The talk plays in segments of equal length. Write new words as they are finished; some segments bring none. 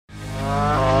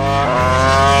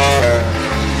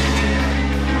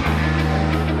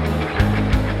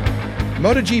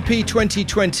MotoGP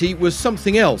 2020 was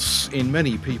something else in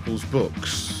many people's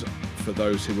books. For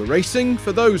those who were racing,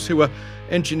 for those who were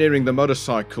engineering the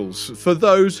motorcycles, for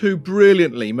those who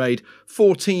brilliantly made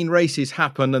 14 races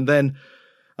happen, and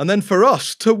then for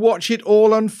us to watch it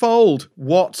all unfold.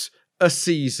 What a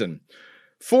season.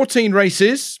 14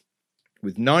 races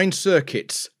with 9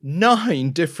 circuits,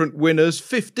 9 different winners,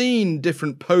 15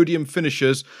 different podium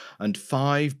finishers, and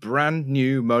 5 brand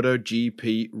new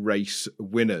MotoGP race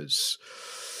winners.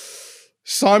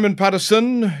 Simon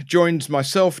Patterson joins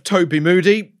myself, Toby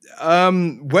Moody.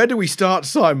 Where do we start,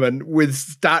 Simon, with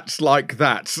stats like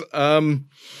that?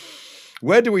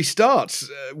 Where do we start?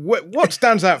 What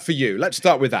stands out for you? Let's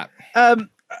start with that.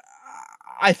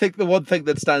 I think the one thing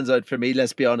that stands out for me,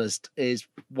 let's be honest, is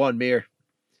Juan Mir.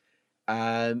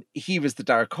 He was the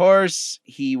dark horse.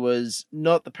 He was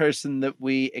not the person that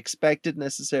we expected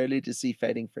necessarily to see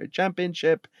fighting for a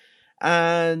championship.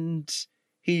 And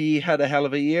he had a hell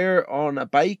of a year on a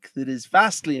bike that is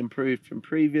vastly improved from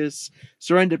previous,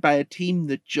 surrounded by a team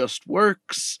that just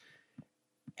works.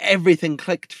 Everything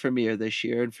clicked for Mir this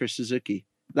year and for Suzuki.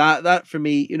 That for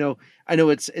me, I know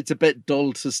it's a bit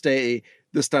dull to say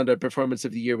the standout performance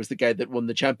of the year was the guy that won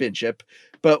the championship,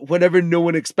 but whenever no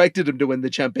one expected him to win the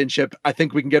championship, I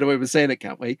think we can get away with saying it,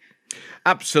 can't we?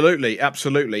 Absolutely.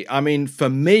 I mean, for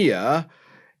Mir,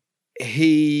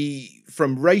 he,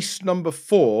 from race number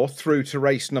 4 through to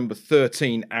race number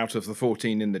 13 out of the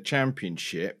 14 in the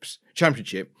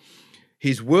championship,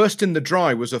 his worst in the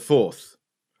dry was a 4th.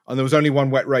 And there was only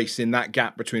one wet race in that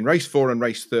gap between race 4 and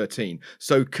race 13.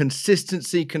 So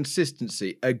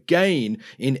consistency, again,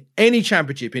 in any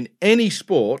championship, in any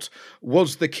sport,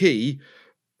 was the key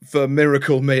for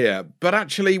Miracle Mir. But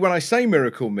actually, when I say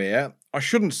Miracle Mir, I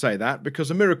shouldn't say that,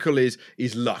 because a miracle is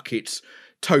luck. It's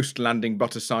toast landing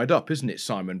butter side up, isn't it,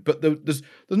 Simon? But there's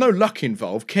no luck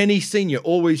involved. Kenny Sr.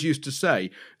 always used to say,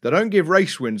 they don't give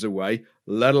race wins away,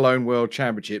 let alone world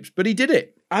championships. But he did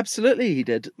it. Absolutely, he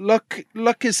did. Luck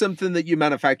is something that you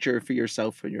manufacture for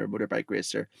yourself when you're a motorbike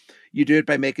racer. You do it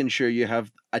by making sure you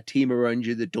have a team around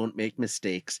you that don't make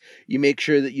mistakes. You make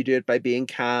sure that you do it by being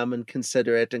calm and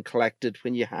considerate and collected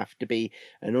when you have to be,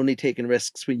 and only taking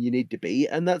risks when you need to be.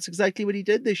 And that's exactly what he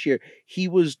did this year. He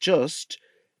was just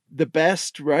the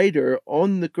best rider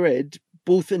on the grid,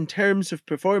 both in terms of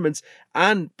performance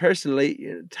and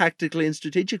personally, tactically and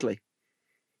strategically.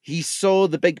 He saw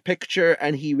the big picture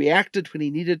and he reacted when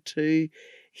he needed to.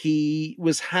 He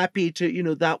was happy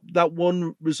to, that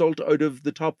one result out of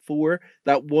the top 4,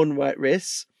 that one wet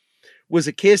race, was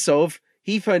a case of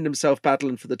he found himself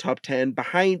battling for the top 10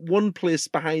 one place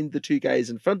behind the 2 guys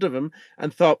in front of him,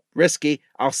 and thought, risky,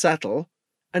 I'll settle.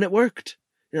 And it worked.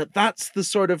 That's the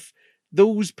sort of,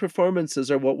 those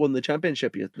performances are what won the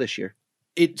championship this year.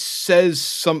 It says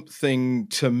something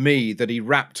to me that he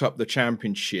wrapped up the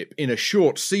championship in a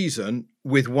short season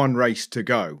with 1 race to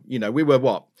go. We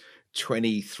were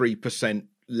 23%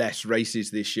 less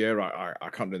races this year. I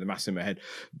can't do the maths in my head,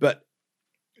 but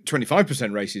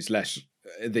 25% races less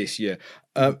this year.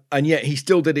 And yet he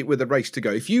still did it with a race to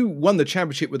go. If you won the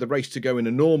championship with a race to go in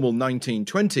a normal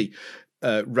 1920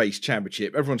 race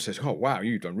championship, everyone says, oh, wow,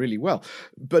 you've done really well.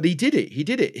 But he did it.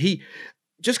 He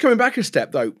just coming back a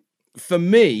step though, for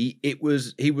me, he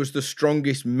was the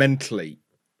strongest mentally.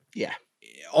 Yeah.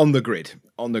 On the grid.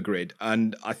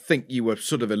 And I think you were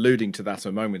sort of alluding to that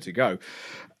a moment ago.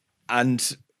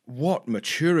 And what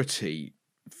maturity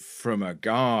from a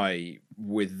guy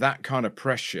with that kind of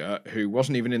pressure, who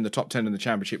wasn't even in the top 10 in the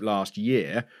championship last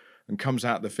year and comes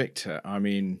out the victor. I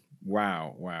mean,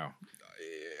 wow.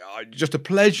 Just a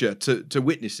pleasure to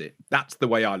witness it. That's the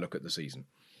way I look at the season.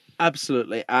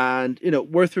 Absolutely. And,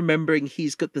 worth remembering,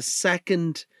 he's got the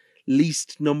second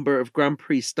least number of Grand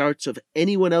Prix starts of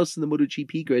anyone else in the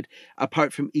MotoGP grid,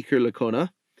 apart from Iker Lecuona.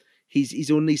 He's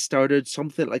only started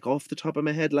something like, off the top of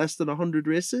my head, less than 100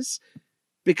 races,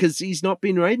 because he's not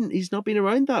been around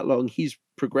that long. He's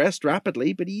progressed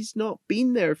rapidly, but he's not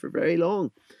been there for very long.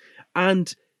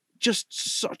 And just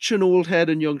such an old head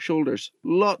and young shoulders.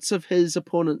 Lots of his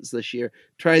opponents this year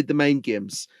tried the mind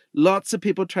games. Lots of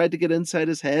people tried to get inside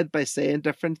his head by saying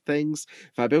different things.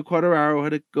 Fabio Quartararo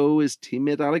had a go. His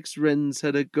teammate Alex Rins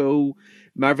had a go.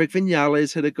 Maverick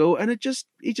Vinales had a go. And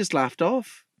he just laughed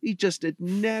off. It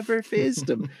never fazed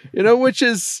him,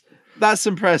 that's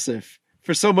impressive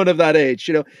for someone of that age,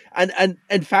 And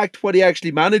in fact, what he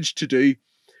actually managed to do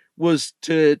was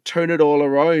to turn it all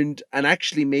around and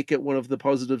actually make it one of the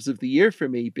positives of the year for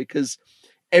me, because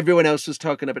everyone else was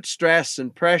talking about stress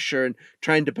and pressure and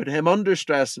trying to put him under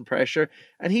stress and pressure.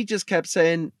 And he just kept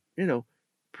saying,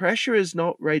 pressure is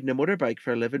not riding a motorbike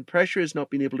for a living. Pressure is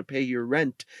not being able to pay your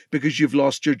rent because you've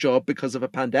lost your job because of a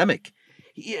pandemic.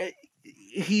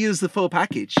 he is the full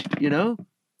package, you know?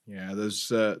 Yeah,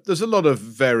 there's a lot of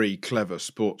very clever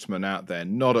sportsmen out there,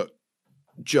 not at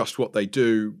just what they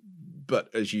do,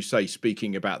 but as you say,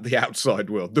 speaking about the outside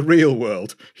world, the real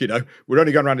world. You know, we're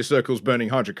only going around in circles burning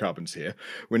hydrocarbons here.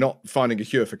 We're not finding a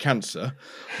cure for cancer.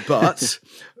 But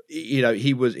you know,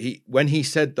 when he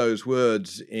said those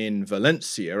words in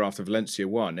Valencia after Valencia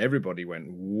won, everybody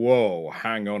went, "Whoa,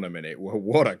 hang on a minute!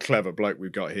 What a clever bloke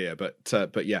we've got here."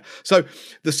 But yeah, so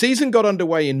the season got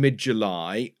underway in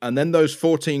mid-July, and then those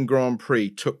 14 Grand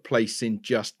Prix took place in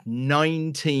just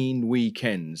 19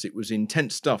 weekends. It was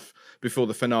intense stuff before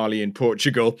the finale in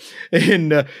Portugal in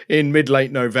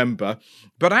mid-late November.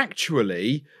 But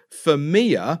actually, for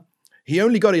Mir, he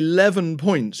only got 11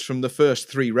 points from the first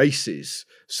 3 races.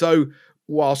 So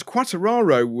whilst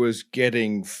Quartararo was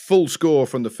getting full score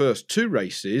from the first 2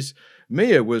 races,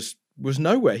 Mir was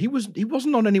nowhere. He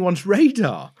wasn't on anyone's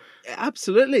radar.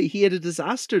 Absolutely. He had a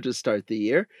disaster to start the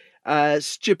year.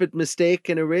 Stupid mistake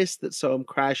in a race that saw him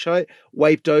crash out,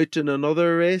 wiped out in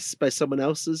another race by someone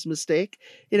else's mistake.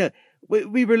 You know,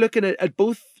 we were looking at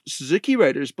both Suzuki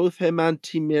riders, both him and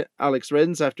teammate Alex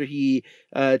Rins, after he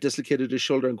dislocated his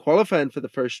shoulder in qualifying for the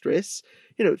first race.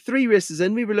 You know, 3 races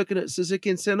in, we were looking at Suzuki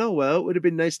and saying, oh, well, it would have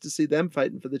been nice to see them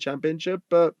fighting for the championship.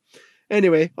 But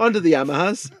anyway, on to the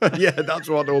Yamahas. Yeah, that's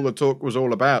what all the talk was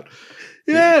all about.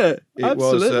 Yeah, it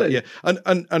absolutely. Was,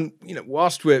 and you know,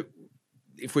 whilst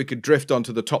if we could drift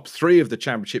onto the top 3 of the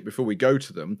championship before we go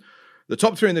to them, the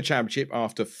top 3 in the championship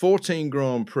after 14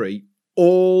 Grand Prix,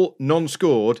 all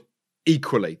non-scored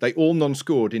equally. They all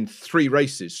non-scored in 3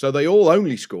 races, so they all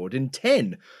only scored in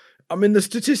 10. I mean, the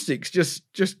statistics just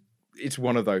it's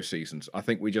one of those seasons. I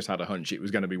think we just had a hunch it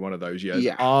was going to be one of those years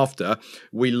after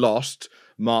we lost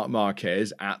Marc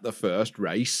Marquez at the first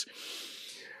race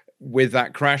with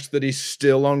that crash that is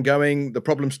still ongoing, the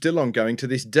problem's still ongoing to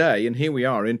this day. And here we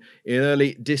are in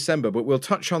early December, but we'll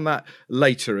touch on that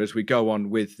later as we go on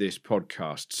with this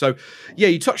podcast. So yeah,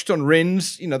 you touched on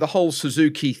Rins, you know, the whole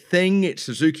Suzuki thing. It's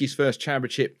Suzuki's first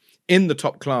championship in the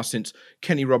top class since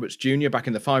Kenny Roberts Jr. back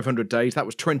in the 500 days. That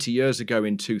was 20 years ago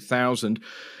in 2000.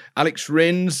 Alex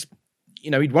Rins,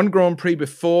 you know, he'd won Grand Prix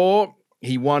before.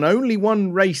 He won only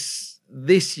 1 race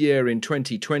this year in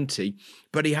 2020,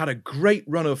 but he had a great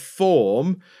run of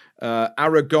form.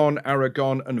 Aragon,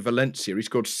 and Valencia. He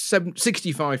scored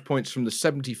 65 points from the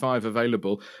 75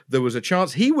 available. There was a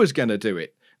chance he was going to do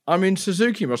it. I mean,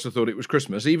 Suzuki must have thought it was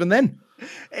Christmas even then.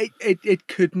 It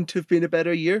couldn't have been a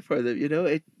better year for them, you know.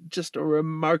 It just a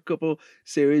remarkable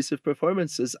series of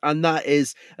performances, and that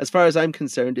is, as far as I'm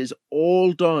concerned, is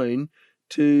all down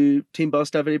to team boss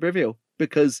Davide Brivio,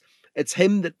 because it's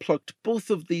him that plucked both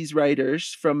of these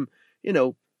riders from, you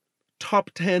know, top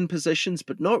 10 positions,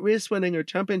 but not race winning or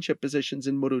championship positions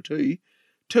in Moto2,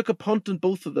 took a punt on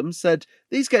both of them, said,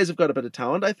 these guys have got a bit of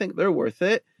talent, I think they're worth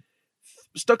it,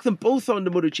 stuck them both on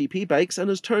the MotoGP bikes, and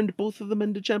has turned both of them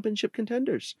into championship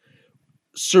contenders.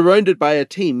 Surrounded by a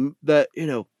team that, you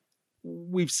know,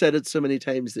 we've said it so many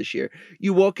times this year,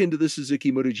 you walk into the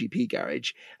Suzuki MotoGP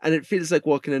garage and it feels like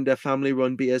walking into a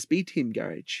family-run BSB team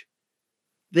garage.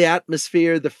 The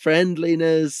atmosphere, the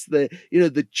friendliness,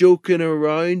 the joking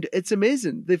around, it's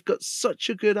amazing. They've got such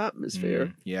a good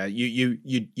atmosphere. Yeah, you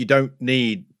don't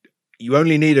need, you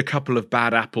only need a couple of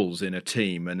bad apples in a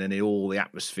team, and then all the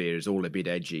atmosphere is all a bit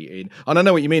edgy. And I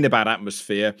know what you mean about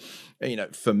atmosphere. You know,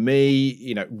 for me,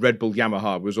 you know, Red Bull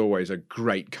Yamaha was always a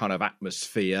great kind of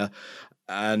atmosphere.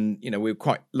 And, you know, we were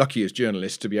quite lucky as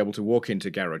journalists to be able to walk into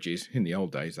garages, in the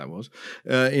old days that was,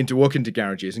 walk into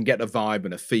garages and get a vibe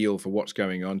and a feel for what's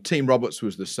going on. Team Roberts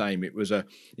was the same. It was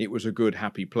a good,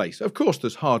 happy place. Of course,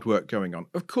 there's hard work going on.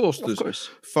 Of course, there's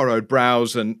furrowed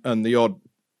brows and the odd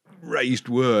raised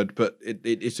word, but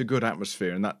it's a good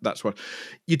atmosphere, and that's what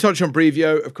you touch on.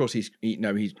 Brivio, of course, he's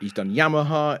done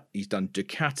Yamaha, he's done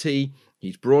Ducati,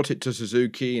 he's brought it to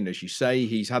Suzuki, and as you say,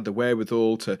 he's had the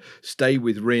wherewithal to stay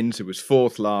with Rins, who was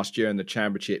 4th last year in the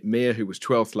championship, Mir, who was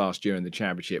 12th last year in the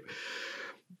championship.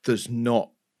 There's not,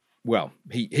 well,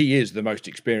 he is the most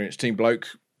experienced team bloke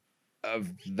of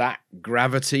that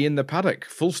gravity in the paddock,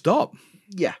 full stop.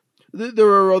 Yeah. There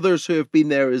are others who have been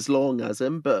there as long as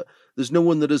him, but there's no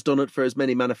one that has done it for as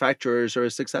many manufacturers or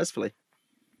as successfully.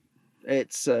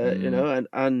 It's, you know,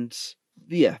 and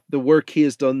yeah, the work he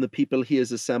has done, the people he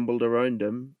has assembled around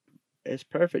him, is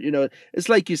perfect. You know, it's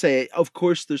like you say, of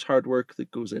course there's hard work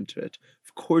that goes into it.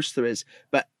 Of course there is.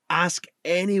 But ask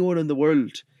anyone in the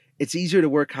world. It's easier to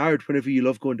work hard whenever you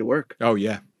love going to work. Oh,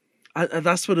 yeah. And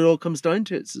that's what it all comes down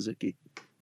to at Suzuki.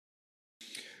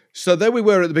 So there we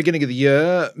were at the beginning of the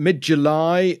year,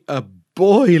 mid-July, a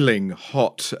boiling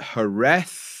hot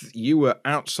Jerez. You were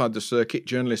outside the circuit.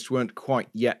 Journalists weren't quite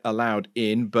yet allowed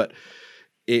in, but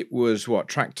it was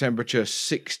track temperature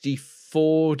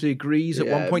 64 degrees at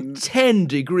one point, 10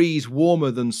 degrees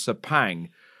warmer than Sepang,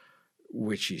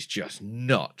 which is just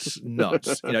nuts.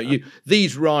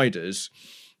 These riders,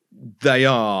 they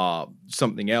are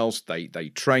something else. They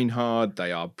train hard.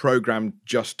 They are programmed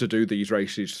just to do these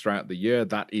races throughout the year.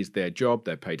 That is their job.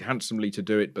 They're paid handsomely to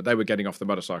do it, but they were getting off the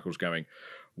motorcycles going,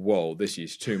 whoa, this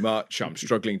is too much. I'm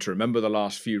struggling to remember the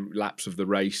last few laps of the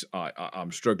race.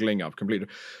 I'm struggling. I've completed.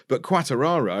 But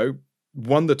Quartararo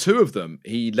won the two of them.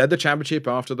 He led the championship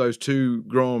after those two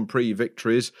Grand Prix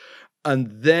victories,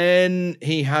 and then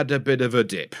he had a bit of a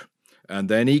dip. And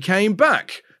then he came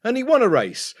back and he won a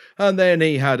race. And then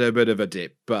he had a bit of a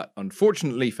dip. But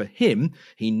unfortunately for him,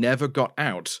 he never got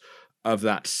out of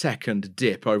that second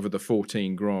dip over the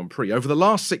 14 Grand Prix. Over the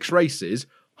last 6 races,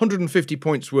 150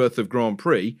 points worth of Grand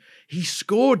Prix, he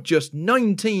scored just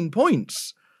 19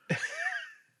 points.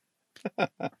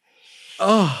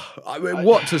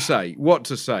 What to say? What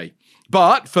to say?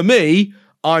 But for me,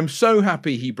 I'm so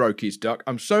happy he broke his duck.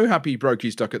 I'm so happy he broke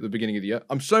his duck at the beginning of the year.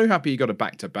 I'm so happy he got a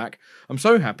back-to-back. I'm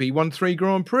so happy he won 3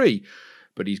 Grand Prix.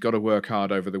 But he's got to work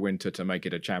hard over the winter to make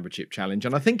it a championship challenge,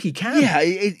 and I think he can. Yeah,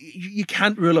 you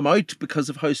can't rule him out because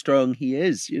of how strong he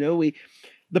is.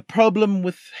 The problem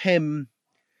with him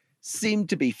seemed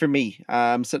to be, for me,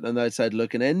 sitting on the outside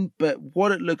looking in, but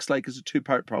what it looks like is a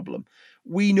 2-part problem.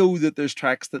 We know that there's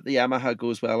tracks that the Yamaha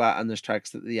goes well at, and there's tracks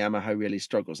that the Yamaha really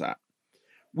struggles at.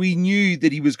 We knew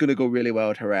that he was going to go really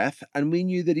well at Jerez, and we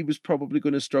knew that he was probably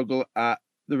going to struggle at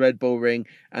the Red Bull Ring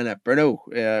and at Brno,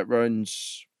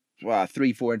 rounds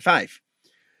 3, 4, and 5.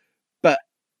 But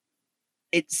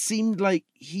it seemed like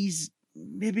he's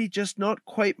maybe just not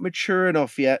quite mature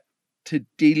enough yet to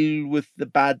deal with the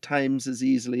bad times as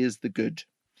easily as the good.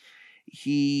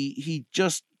 He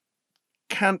just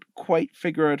can't quite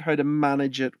figure out how to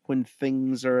manage it when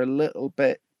things are a little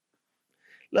bit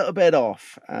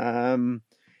off.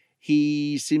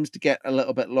 He seems to get a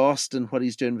little bit lost in what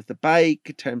he's doing with the bike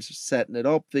in terms of setting it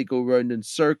up. They go round in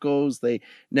circles. They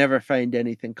never find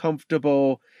anything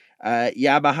comfortable.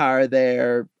 Yamaha are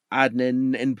there adding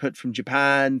in input from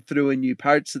Japan, throwing new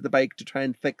parts of the bike to try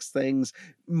and fix things,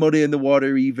 muddying the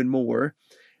water even more.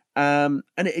 And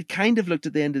it kind of looked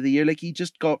at the end of the year like he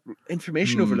just got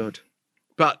information overload.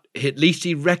 But at least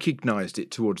he recognised it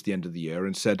towards the end of the year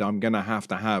and said, I'm going to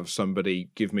have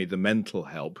somebody give me the mental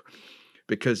help,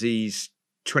 because he's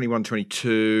 21,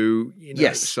 22.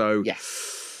 Yes. So,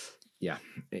 yeah,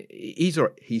 he's all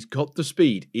right. He's got the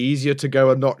speed. Easier to go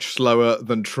a notch slower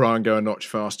than try and go a notch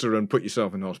faster and put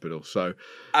yourself in hospital. So,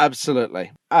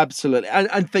 absolutely.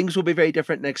 And things will be very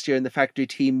different next year in the factory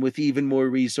team with even more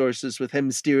resources, with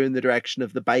him steering the direction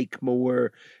of the bike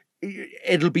more.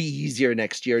 It'll be easier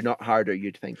next year, not harder,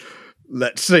 you'd think.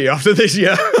 Let's see after this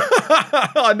year.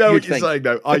 I know what you're saying,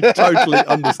 though. I totally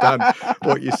understand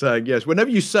what you're saying. Yes, whenever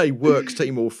you say works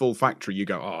team or full factory, you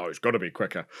go, oh, it's got to be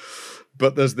quicker.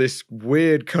 But there's this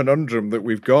weird conundrum that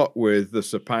we've got with the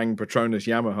Sepang Petronas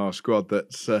Yamaha squad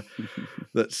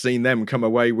that's seen them come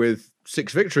away with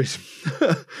 6 victories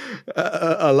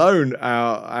alone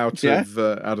out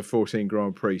of 14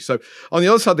 Grand Prix. So on the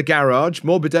other side of the garage,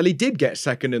 Morbidelli did get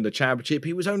second in the championship.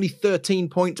 He was only 13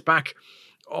 points back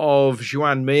of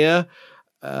Joan Mir.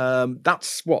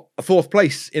 That's a 4th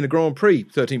place in a Grand Prix,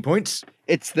 13 points.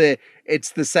 It's the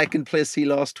second place he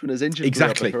lost when his engine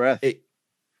exactly. blew up at Jerez.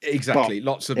 Exactly.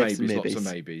 Lots of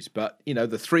maybes. But,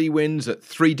 the 3 wins at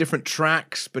 3 different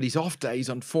tracks, but his off days,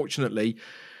 unfortunately,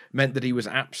 meant that he was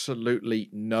absolutely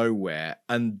nowhere.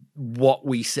 And what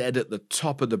we said at the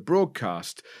top of the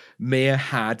broadcast, Mir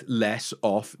had less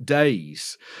off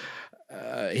days.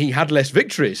 He had less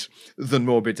victories than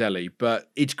Morbidelli, but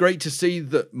it's great to see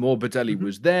that Morbidelli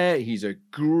was there. He's a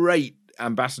great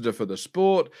ambassador for the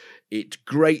sport. It's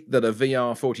great that a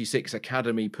VR46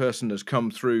 Academy person has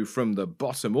come through from the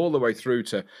bottom all the way through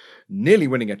to nearly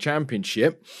winning a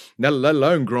championship, let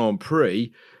alone Grand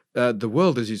Prix. The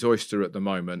world is his oyster at the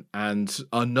moment, and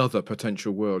another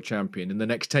potential world champion in the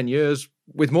next 10 years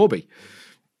with Morbi.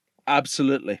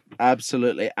 Absolutely.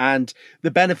 And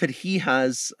the benefit he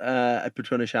has at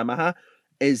Petronas Yamaha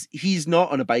is he's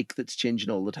not on a bike that's changing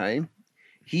all the time.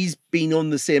 He's been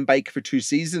on the same bike for 2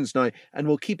 seasons now, and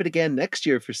we'll keep it again next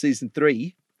year for season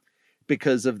 3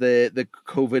 because of the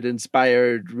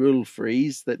COVID-inspired rule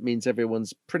freeze. That means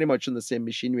everyone's pretty much on the same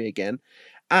machinery again.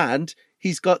 And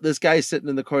he's got this guy sitting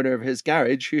in the corner of his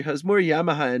garage who has more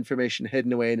Yamaha information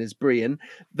hidden away in his brain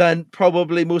than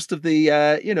probably most of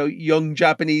the young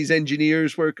Japanese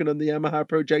engineers working on the Yamaha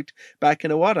project back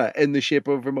in Iwata in the shape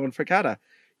of Ramon Furcada.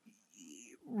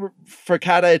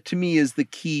 Furcada to me is the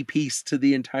key piece to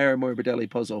the entire Morbidelli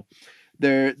puzzle.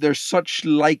 They're such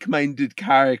like-minded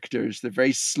characters. They're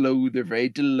very slow. They're very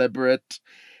deliberate.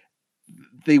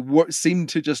 They seem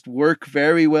to just work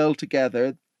very well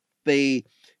together. They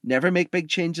never make big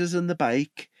changes in the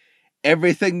bike.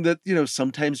 Everything that,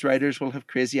 sometimes riders will have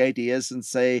crazy ideas and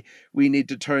say, we need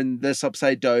to turn this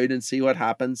upside down and see what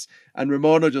happens. And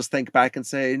Ramon will just think back and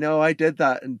say, no, I did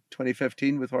that in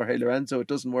 2015 with Jorge Lorenzo. It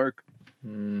doesn't work.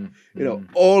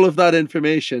 All of that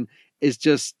information is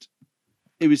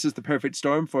it was just the perfect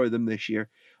storm for them this year.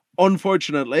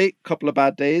 Unfortunately, a couple of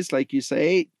bad days, like you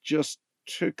say, just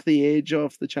took the edge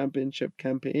off the championship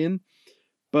campaign.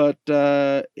 But,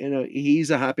 he's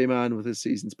a happy man with his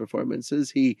season's performances.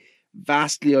 He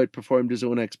vastly outperformed his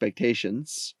own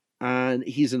expectations. And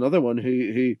he's another one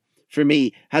who, for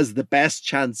me, has the best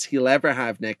chance he'll ever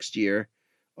have next year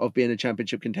of being a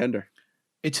championship contender.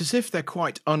 It's as if they're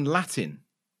quite un-Latin,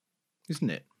 isn't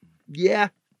it? Yeah.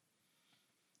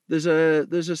 There's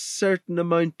a certain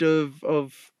amount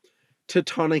of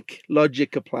Teutonic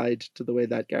logic applied to the way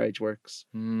that garage works.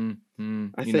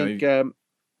 I think...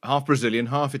 half Brazilian,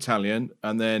 half Italian,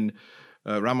 and then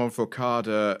Ramon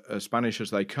Furcada, Spanish as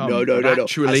they come. No.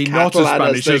 Actually, not as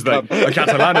Spanish as they come.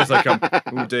 Catalan as they come.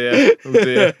 Oh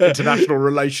dear. International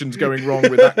relations going wrong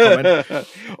with that comment.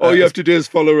 All you have to do is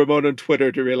follow Ramon on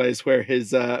Twitter to realise where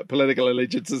his political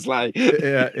allegiances lie.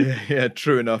 Yeah,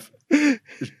 true enough.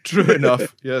 True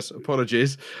enough. Yes,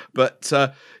 apologies. But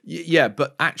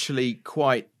but actually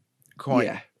quite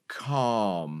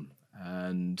calm.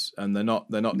 And they're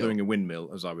not doing a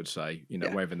windmill, as I would say,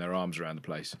 waving their arms around the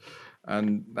place.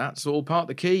 And that's all part of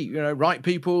the key. Right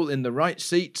people in the right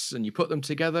seats, and you put them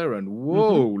together, and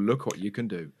whoa, look what you can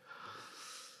do.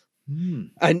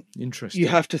 And interesting. You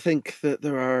have to think that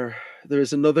there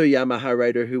is another Yamaha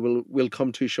rider who will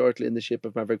come to shortly in the shape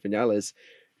of Maverick Vinales,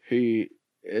 who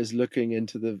is looking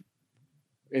into the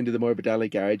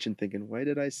Morbidelli garage and thinking, why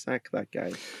did I sack that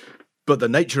guy? But the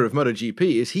nature of MotoGP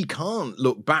is he can't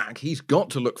look back. He's got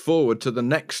to look forward to the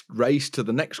next race, to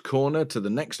the next corner, to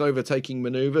the next overtaking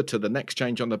maneuver, to the next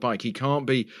change on the bike. You can't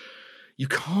waste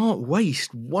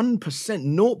 1%,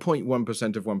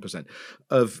 0.1% of 1%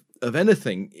 of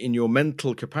anything in your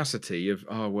mental capacity of,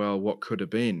 what could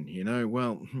have been?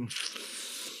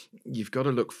 You've got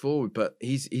to look forward, but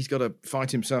he's got to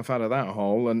fight himself out of that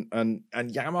hole. And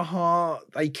Yamaha,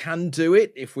 they can do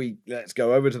it. Let's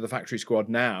go over to the factory squad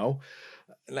now.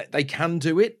 They can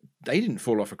do it. They didn't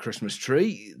fall off a Christmas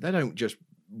tree. They don't just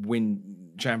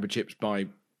win championships by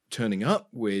turning up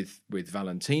with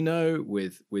Valentino,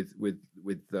 with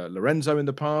Lorenzo in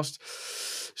the past.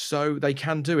 So they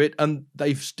can do it, and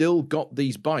they've still got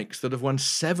these bikes that have won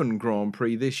 7 Grand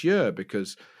Prix this year,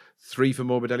 because 3 for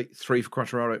Morbidelli, 3 for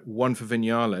Quartararo, 1 for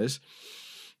Vinales.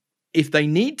 If they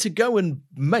need to go and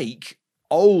make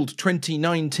old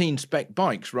 2019 spec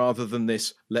bikes rather than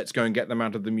this, let's go and get them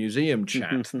out of the museum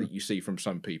chat that you see from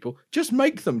some people, just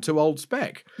make them to old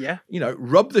spec. Yeah.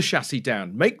 Rub the chassis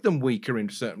down, make them weaker in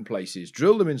certain places,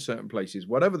 drill them in certain places,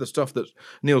 whatever the stuff that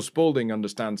Neil Spalding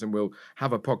understands, and we'll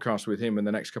have a podcast with him in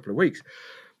the next couple of weeks.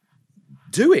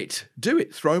 Do it.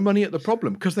 Throw money at the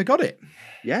problem, because they got it.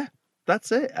 Yeah.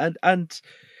 That's it. And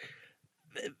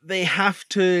they have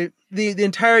to... The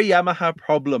entire Yamaha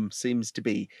problem seems to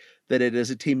be that it is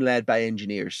a team led by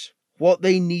engineers. What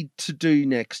they need to do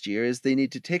next year is they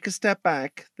need to take a step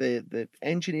back. The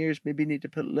engineers maybe need to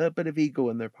put a little bit of ego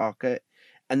in their pocket,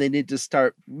 and they need to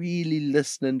start really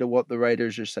listening to what the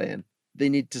riders are saying. They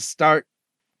need to start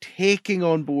taking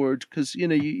on board, because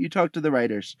you talk to the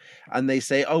riders and they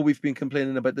say, we've been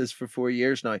complaining about this for 4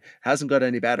 years now. It hasn't got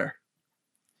any better.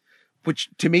 Which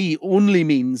to me only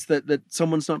means that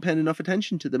someone's not paying enough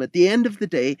attention to them. At the end of the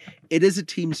day, it is a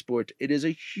team sport. It is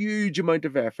a huge amount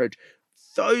of effort,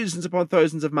 thousands upon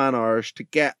thousands of man hours to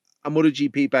get a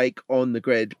MotoGP bike on the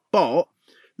grid. But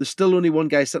there's still only one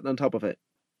guy sitting on top of it.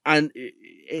 And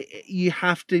you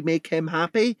have to make him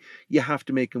happy. You have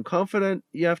to make him confident.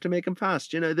 You have to make him fast.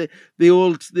 The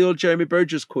old Jeremy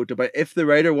Burgess quote about, if the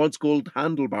rider wants gold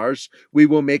handlebars, we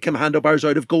will make him handlebars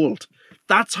out of gold.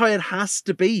 That's how it has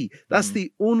to be. That's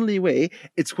the only way.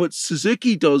 It's what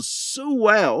Suzuki does so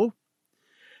well.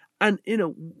 And,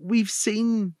 we've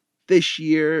seen this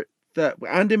year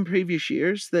and in previous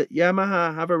years that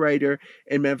Yamaha have a rider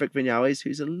in Maverick Vinales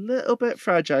who's a little bit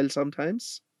fragile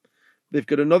sometimes. They've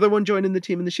got another one joining the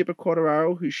team in the shape of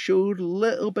Quartararo, who showed a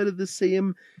little bit of the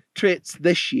same traits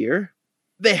this year.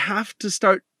 They have to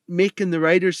start making the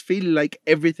riders feel like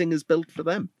everything is built for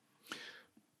them.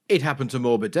 It happened to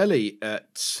Morbidelli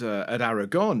at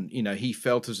Aragon. You know, he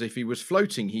felt as if he was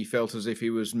floating. He felt as if he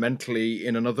was mentally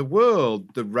in another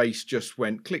world. The race just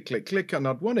went click, click, click, and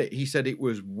I'd won it. He said it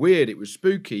was weird. It was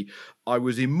spooky. I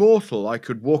was immortal. I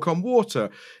could walk on water.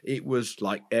 It was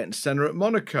like Ayrton Senna at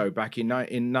Monaco back in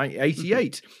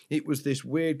 88. It was this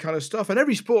weird kind of stuff. And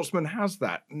every sportsman has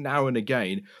that now and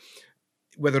again.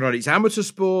 Whether or not it's amateur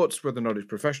sports, whether or not it's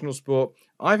professional sport.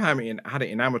 I've had it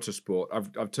in amateur sport.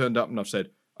 I've turned up and I've said,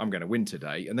 I'm going to win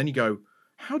today. And then you go,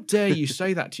 how dare you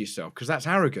say that to yourself? Because that's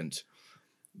arrogant.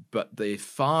 But the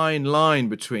fine line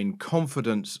between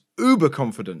confidence, uber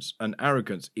confidence, and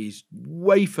arrogance is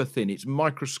wafer thin. It's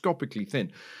microscopically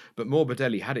thin. But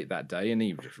Morbidelli had it that day, and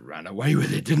he just ran away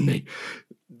with it, didn't he?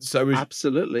 So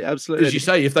absolutely. As you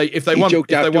say, if they want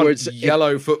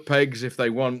yellow foot pegs, if they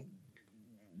want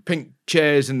pink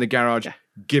chairs in the garage,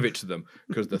 give it to them.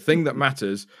 Because the thing that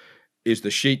matters is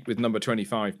the sheet with number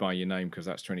 25 by your name, because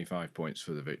that's 25 points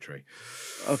for the victory.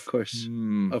 Of course,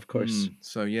 of course.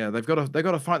 So yeah, they've got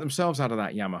to fight themselves out of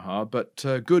that, Yamaha. But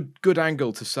good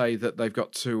angle to say that they've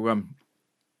got to,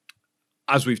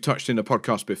 as we've touched in the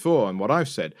podcast before, and what I've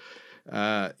said,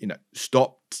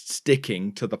 stop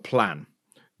sticking to the plan.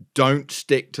 Don't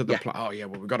stick to the plan. Oh yeah,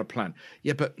 well we've got a plan.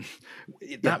 Yeah, but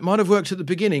that might have worked at the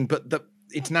beginning, but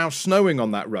it's now snowing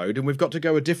on that road and we've got to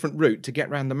go a different route to get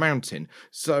round the mountain.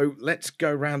 So let's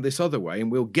go round this other way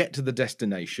and we'll get to the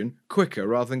destination quicker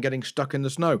rather than getting stuck in the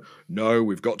snow. No,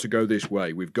 we've got to go this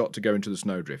way. We've got to go into the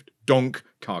snowdrift. Donk,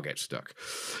 car gets stuck.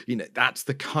 You know, that's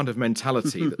the kind of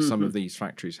mentality that some of these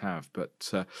factories have.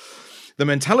 But the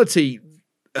mentality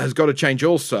has got to change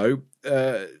also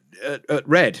at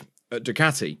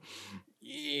Ducati.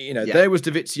 You know, there was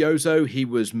Dovizioso. He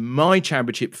was my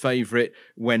championship favourite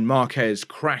when Marquez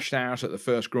crashed out at the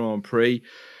first Grand Prix.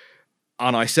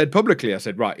 And I said publicly,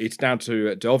 right, it's down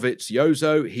to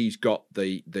Dovizioso. He's got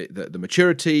the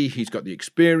maturity. He's got the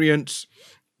experience.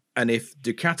 And if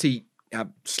Ducati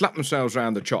slap themselves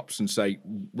around the chops and say,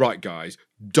 right, guys,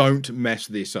 don't mess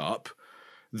this up,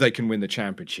 they can win the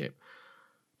championship.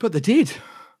 But they did.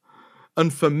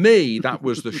 And for me, that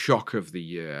was the shock of the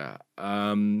year.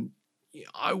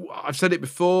 I've said it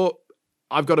before.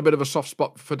 I've got a bit of a soft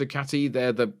spot for Ducati.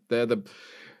 They're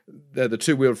the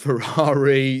two-wheeled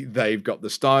Ferrari. They've got the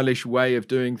stylish way of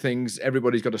doing things.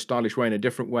 Everybody's got a stylish way in a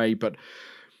different way. But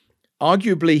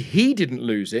arguably, he didn't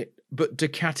lose it, but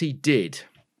Ducati did.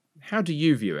 How do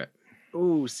you view it?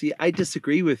 Oh, see, I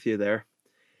disagree with you there.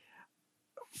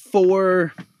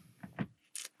 For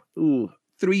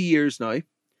 3 years now,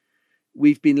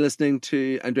 we've been listening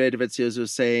to Andrea Dovizioso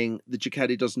saying the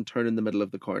Ducati doesn't turn in the middle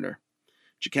of the corner.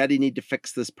 Ducati need to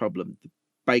fix this problem. The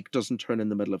bike doesn't turn in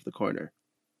the middle of the corner.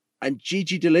 And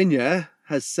Gigi Dall'Igna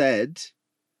has said,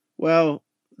 well,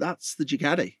 that's the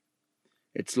Ducati.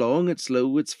 It's long, it's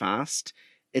slow, it's fast.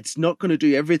 It's not going to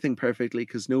do everything perfectly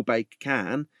because no bike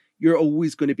can. You're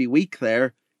always going to be weak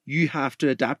there. You have to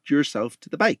adapt yourself to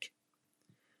the bike.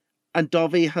 And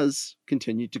Dovi has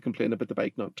continued to complain about the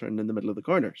bike not turning in the middle of the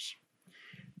corners.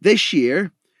 This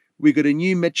year, we got a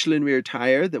new Michelin rear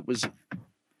tyre that was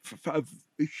a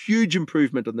huge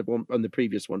improvement on the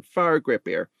previous one, far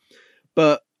grippier.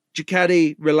 But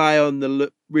Ducati rely on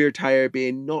the rear tyre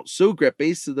being not so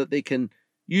grippy so that they can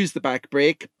use the back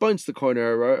brake, bounce the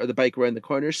corner around, or the bike around the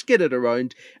corner, skid it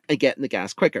around, and get in the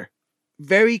gas quicker.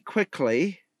 Very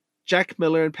quickly, Jack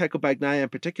Miller and Pecco Bagnaia in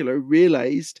particular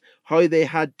realised how they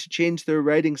had to change their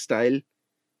riding style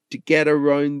to get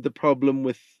around the problem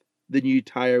with the new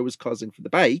tyre was causing for the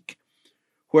bike,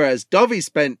 whereas Dovi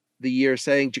spent the year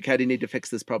saying Ducati need to fix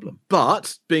this problem.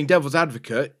 But, being devil's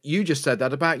advocate, you just said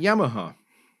that about Yamaha.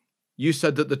 You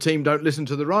said that the team don't listen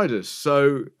to the riders,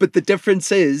 so... But the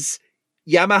difference is,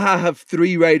 Yamaha have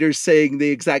 3 riders saying the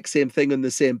exact same thing on the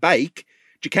same bike.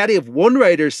 Ducati have 1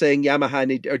 rider saying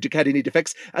Ducati need to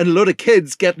fix, and a lot of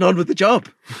kids getting on with the job.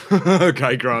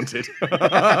 Okay, granted.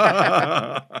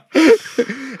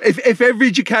 If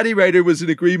every Ducati rider was in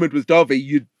agreement with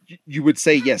Dovi, you would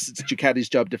say, yes, it's Ducati's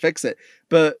job to fix it.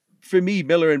 But for me,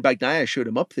 Miller and Bagnaia showed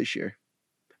him up this year.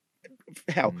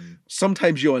 Hell,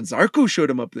 sometimes Johan Zarco showed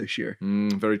him up this year.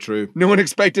 Very true. No one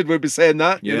expected we'd be saying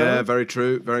that. Yeah, you know? Very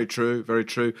true.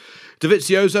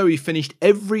 Dovizioso, he finished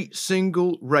every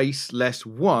single race less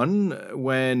one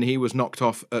when he was knocked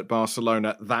off at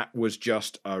Barcelona. That was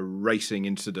just a racing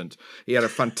incident. He had a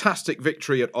fantastic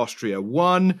victory at Austria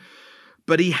 1,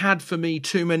 but he had, for me,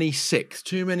 too many 6th,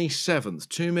 too many 7th,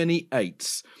 too many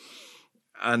 8ths.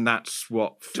 And that's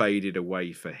what faded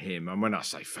away for him. And when I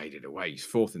say faded away, he's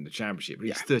 4th in the championship, but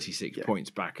he's 36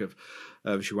 points back of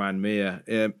Joan Mir.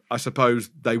 I suppose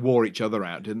they wore each other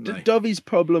out, didn't they? Dovi's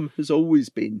problem has always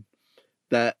been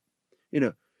that,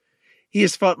 He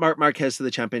has fought Marc Marquez to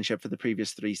the championship for the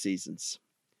previous 3 seasons.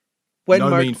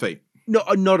 Mean feat. No,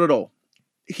 not at all.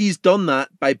 He's done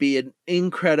that by being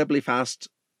incredibly fast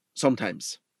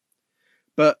sometimes.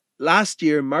 But last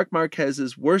year, Marc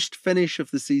Marquez's worst finish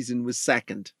of the season was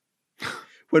second.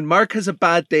 When Marc has a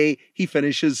bad day, he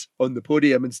finishes on the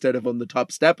podium instead of on the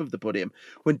top step of the podium.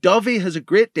 When Dovey has a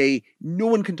great day, no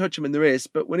one can touch him in the race.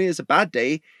 But when he has a bad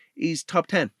day, he's top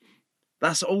 10.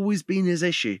 That's always been his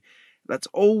issue. That's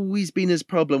always been his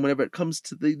problem whenever it comes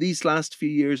to these last few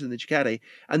years in the Ducati.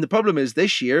 And the problem is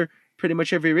this year, pretty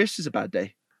much every race is a bad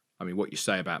day. I mean, what you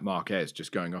say about Marquez,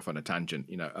 just going off on a tangent,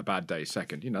 a bad day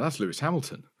second, that's Lewis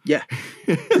Hamilton. Yeah.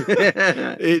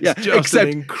 It's just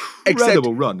an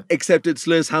incredible run. Except it's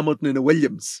Lewis Hamilton in a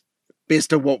Williams,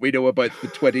 based on what we know about the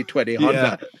 2020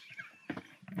 Honda.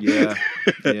 Yeah.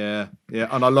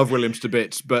 And I love Williams to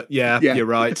bits, but you're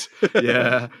right.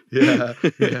 Yeah.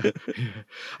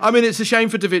 I mean, it's a shame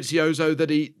for Dovizioso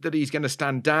that he's going to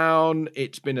stand down.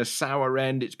 It's been a sour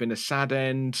end. It's been a sad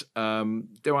end.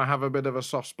 Do I have a bit of a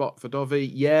soft spot for Dovey?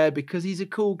 Yeah, because he's a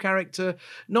cool character,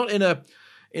 not in a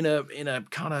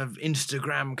kind of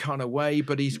Instagram kind of way,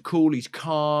 but he's cool. He's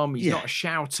calm. He's not a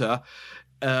shouter.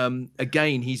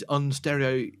 Again, he's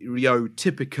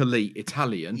unstereotypically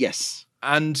Italian. Yes.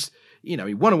 And, he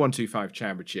won a 125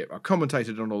 championship. I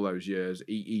commentated on all those years.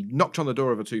 He knocked on the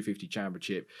door of a 250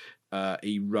 championship.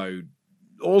 He rode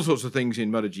all sorts of things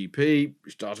in MotoGP. He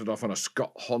started off on a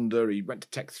Scott Honda. He went to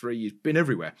Tech 3. He's been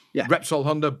everywhere. Yeah. Repsol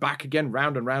Honda, back again,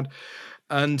 round and round.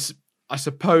 And I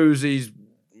suppose he's,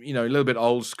 a little bit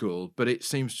old school, but it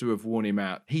seems to have worn him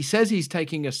out. He says he's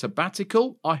taking a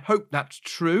sabbatical. I hope that's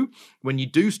true. When you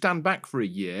do stand back for a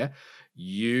year,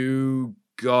 you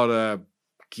gotta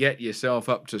get yourself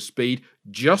up to speed,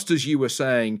 just as you were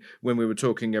saying when we were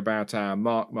talking about our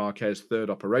Marc Marquez Third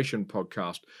Operation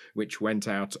podcast, which went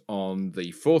out on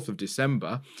the 4th of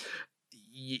December.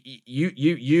 You're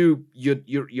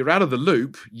out of the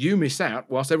loop. You miss out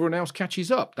whilst everyone else catches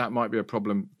up. That might be a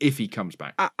problem if he comes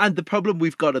back. And the problem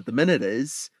we've got at the minute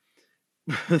is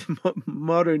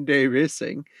modern day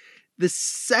racing. The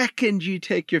second you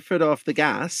take your foot off the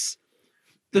gas,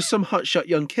 there's some hotshot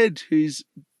young kid who's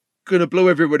going to blow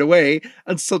everyone away,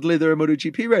 and suddenly they're a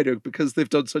MotoGP rider because they've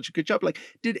done such a good job. Like,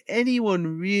 did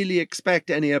anyone really expect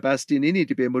Enea Bastianini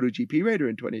to be a MotoGP rider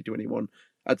in 2021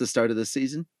 at the start of the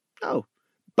season? No.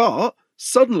 But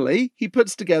suddenly he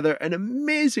puts together an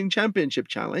amazing championship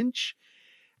challenge.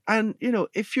 And,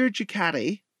 if you're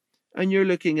Ducati and you're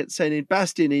looking at signing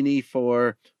Bastianini for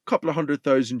a couple of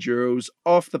 €100,000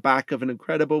 off the back of an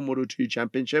incredible Moto2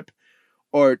 championship,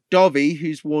 or Dovey,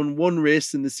 who's won one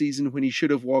race in the season when he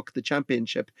should have walked the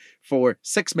championship for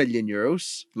 €6 million. A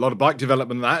lot of bike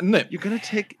development, that, isn't it? You're going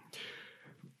to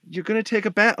take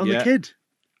a bet on the kid.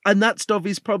 And that's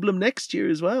Dovey's problem next year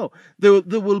as well. There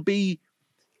will be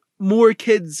more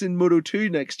kids in Moto2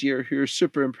 next year who are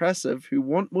super impressive, who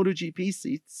want MotoGP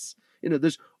seats.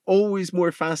 There's always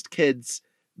more fast kids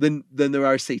than there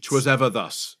are seats. 'Twas ever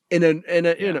thus.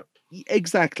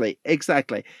 Exactly.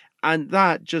 And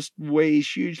that just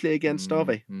weighs hugely against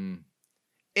Dovey.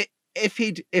 If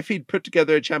he'd put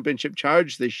together a championship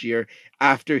charge this year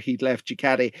after he'd left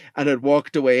Ducati and had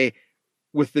walked away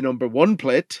with the number 1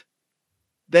 plate,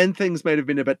 then things might have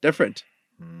been a bit different.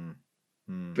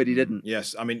 But he didn't.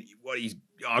 Yes, I mean, what he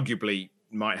arguably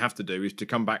might have to do is to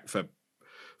come back for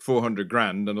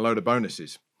 $400,000 and a load of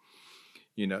bonuses.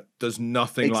 There's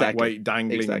nothing like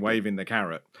dangling and waving the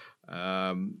carrot.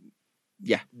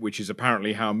 Which is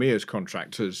apparently how Mia's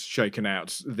contract has shaken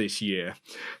out this year.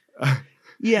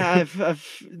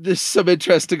 There's some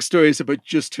interesting stories about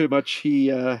just how much he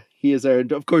has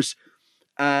earned. Of course,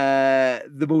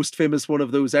 the most famous one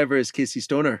of those ever is Casey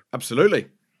Stoner. Absolutely.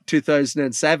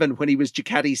 2007, when he was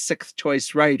Ducati's 6th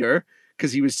choice rider,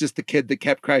 because he was just the kid that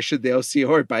kept crashing the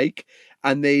LCR bike,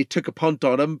 and they took a punt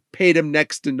on him, paid him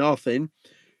next to nothing,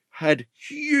 had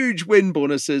huge win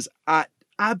bonuses at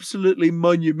absolutely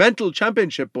monumental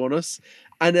championship bonus,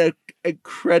 and an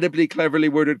incredibly cleverly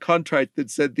worded contract that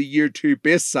said the year 2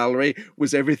 base salary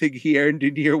was everything he earned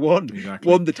in year 1.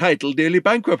 Exactly. Won the title, nearly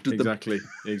bankrupted them.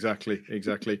 Exactly.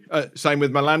 Same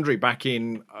with Melandri back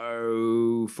in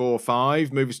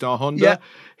 04-05, Movistar Honda. Yeah.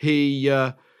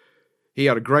 He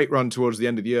had a great run towards the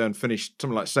end of the year and finished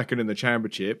something like 2nd in the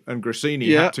championship, and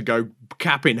Grassini had to go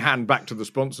cap in hand back to the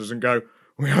sponsors and go,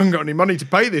 we haven't got any money to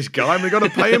pay this guy and we've got to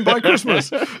pay him by Christmas.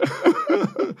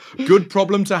 Good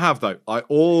problem to have, though. I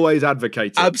always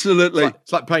advocate it. Absolutely.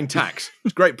 It's like paying tax.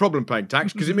 It's a great problem paying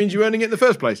tax because it means you're earning it in the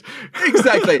first place.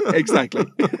 Exactly. On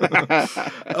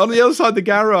the other side of the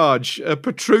garage,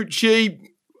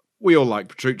 Petrucci, We all like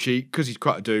Petrucci because he's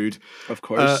quite a dude. Of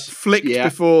course. Flicked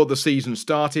before the season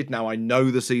started. Now, I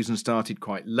know the season started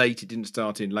quite late. It didn't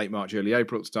start in late March, early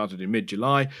April. It started in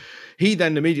mid-July. He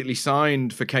then immediately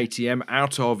signed for KTM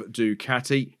out of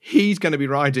Ducati. He's going to be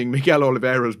riding Miguel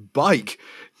Oliveira's bike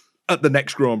at the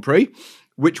next Grand Prix,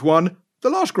 which won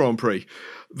the last Grand Prix.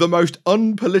 The most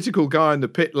unpolitical guy in the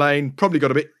pit lane, probably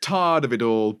got a bit tired of it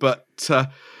all, but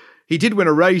he did win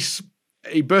a race.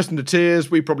 He burst into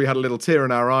tears. We probably had a little tear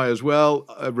in our eye as well,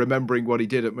 remembering what he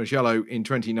did at Mugello in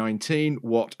 2019.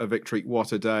 What a victory.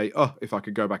 What a day. Oh, if I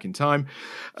could go back in time.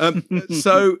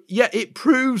 So, yeah, it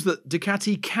proves that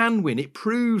Ducati can win. It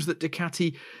proves that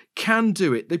Ducati can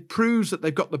do it. It proves that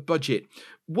they've got the budget.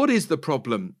 What is the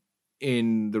problem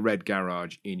in the Red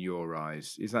Garage in your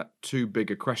eyes? Is that too big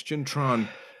a question? Try and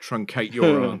truncate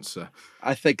your answer.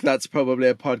 I think that's probably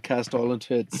a podcast all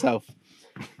unto itself.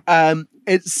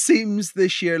 It seems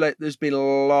this year like there's been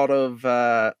a lot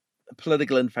of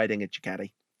political infighting at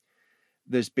Ducati.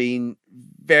 There's been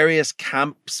various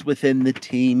camps within the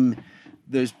team.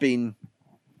 There's been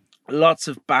lots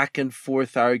of back and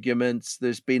forth arguments.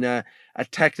 There's been a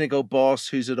technical boss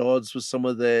who's at odds with some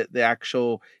of the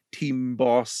actual team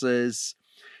bosses.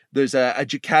 There's a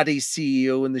Ducati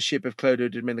CEO in the shape of Claudio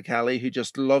Domenicali who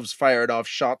just loves firing off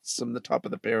shots from the top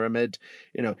of the pyramid.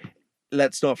 You know,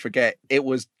 let's not forget, it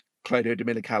was Claudio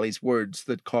Domenicali's words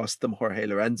that cost them Jorge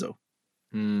Lorenzo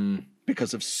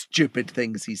because of stupid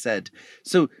things he said.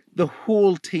 So the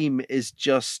whole team is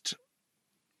just,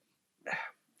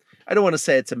 I don't want to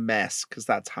say it's a mess because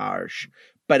that's harsh,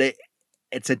 but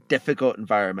it's a difficult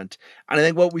environment. And I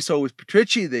think what we saw with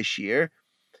Petrucci this year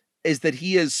is that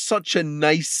he is such a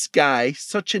nice guy,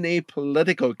 such an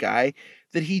apolitical guy,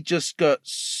 that he just got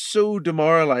so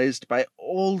demoralized by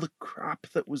all the crap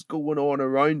that was going on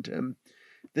around him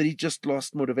that he just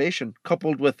lost motivation,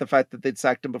 coupled with the fact that they'd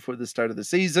sacked him before the start of the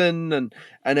season and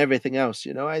everything else.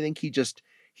 You know, I think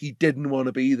he didn't want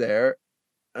to be there,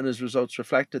 and his results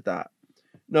reflected that.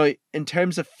 Now, in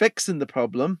terms of fixing the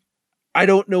problem, I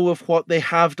don't know if what they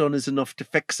have done is enough to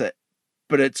fix it,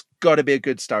 but it's got to be a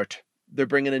good start. They're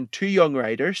bringing in 2 young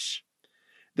riders.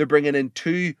 They're bringing in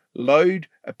 2 loud,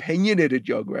 opinionated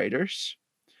young riders.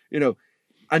 You know,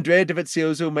 Andrea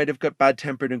Dovizioso might have got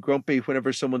bad-tempered and grumpy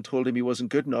whenever someone told him he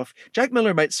wasn't good enough. Jack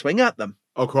Miller might swing at them.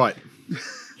 Oh, quite.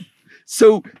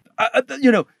 So,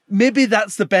 you know, maybe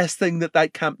that's the best thing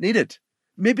that camp needed.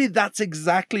 Maybe that's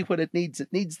exactly what it needs.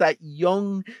 It needs that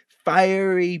young,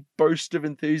 fiery burst of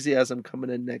enthusiasm coming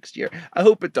in next year. I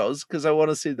hope it does, because I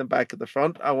want to see them back at the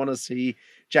front. I want to see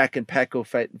Jack and Pecco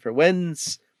fighting for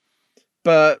wins,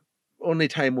 but only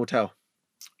time will tell.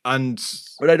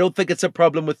 But I don't think it's a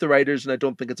problem with the riders, and I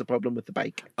don't think it's a problem with the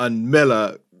bike. And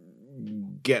Miller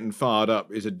getting fired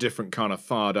up is a different kind of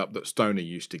fired up that Stoner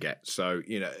used to get. So,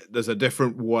 you know, there's a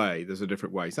different way.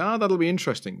 So that'll be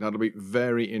interesting. That'll be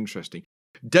very interesting.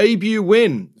 Debut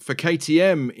win for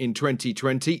KTM in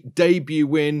 2020. Debut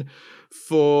win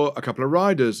for a couple of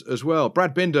riders as well.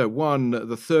 Brad Binder won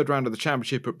the 3rd round of the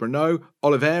championship at Brno.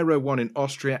 Oliveira won in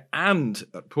Austria and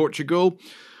at Portugal.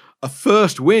 A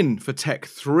first win for Tech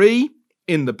 3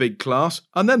 in the big class,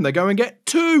 and then they go and get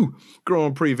 2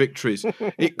 Grand Prix victories.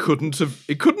 It couldn't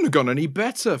have gone any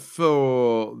better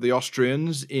for the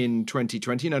Austrians in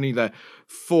 2020, and only their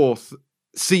 4th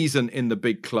season in the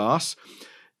big class.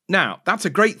 Now, that's a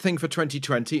great thing for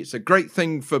 2020. It's a great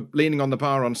thing for leaning on the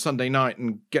bar on Sunday night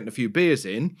and getting a few beers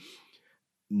in.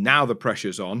 Now the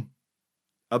pressure's on.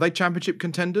 Are they championship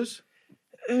contenders?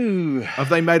 Ooh. Have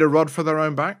they made a rod for their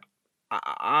own back?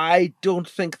 I don't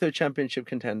think they're championship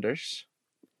contenders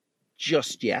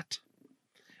just yet.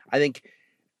 I think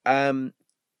the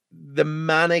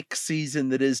manic season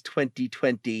that is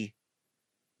 2020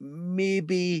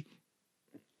 maybe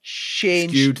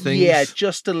changed things. Yeah,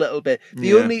 just a little bit.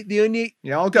 The only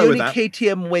I'll go with that.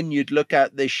 KTM win you'd look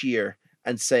at this year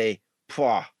and say,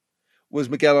 "Pwah," was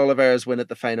Miguel Oliveira's win at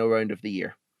the final round of the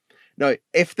year. Now,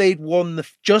 if they'd won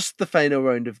just the final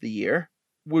round of the year,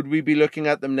 would we be looking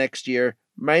at them next year,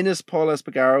 minus Paul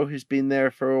Espargaro, who's been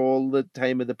there for all the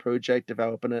time of the project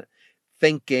developing it,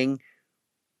 thinking,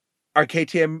 are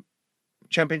KTM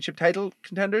championship title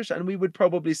contenders? And we would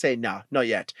probably say, no, not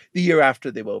yet. The year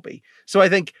after they will be. So I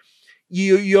think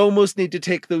you almost need to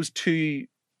take those 2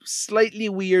 slightly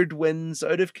weird wins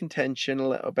out of contention a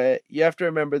little bit. You have to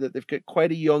remember that they've got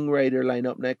quite a young rider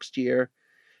lineup next year.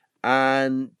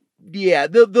 And yeah,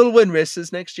 they'll win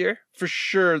races next year. For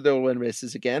sure, they'll win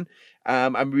races again.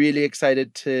 I'm really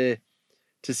excited to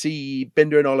to see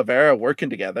Binder and Oliveira working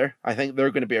together. I think they're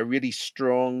going to be a really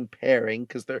strong pairing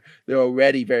because they're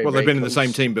already very, well, they've very been close. in the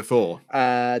same team before.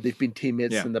 They've been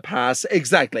teammates in the past.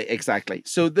 Exactly.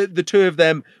 So the two of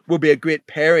them will be a great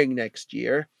pairing next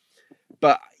year.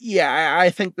 But yeah,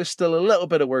 I think there's still a little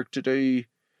bit of work to do.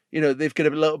 You know, they've got a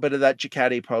little bit of that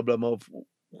Ducati problem of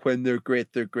when they're great,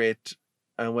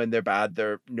 and when they're bad,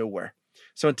 they're nowhere.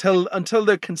 So until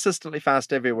they're consistently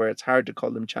fast everywhere, it's hard to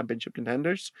call them championship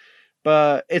contenders.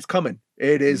 But it's coming.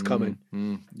 It is coming.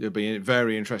 It'll be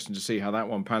very interesting to see how that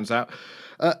one pans out.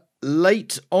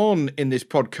 Late on in this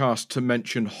podcast to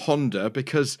mention Honda,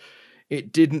 because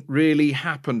it didn't really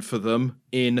happen for them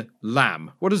in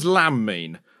LAM. What does LAM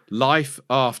mean? Life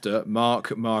after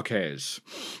Marc Marquez.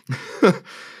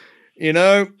 You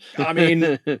know, I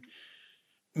mean,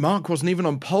 Mark wasn't even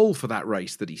on pole for that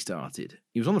race that he started.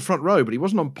 He was on the front row, but he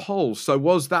wasn't on pole. So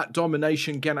was that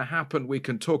domination going to happen? We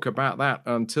can talk about that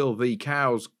until the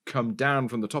cows come down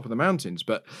from the top of the mountains.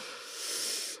 But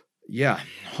yeah,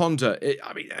 Honda,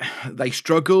 they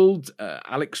struggled.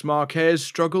 Alex Marquez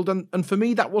struggled. And for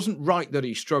me, that wasn't right that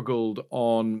he struggled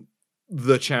on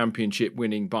the championship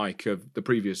winning bike of the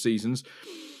previous seasons.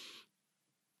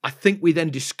 I think we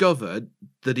then discovered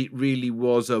that it really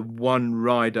was a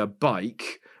one-rider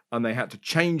bike, and they had to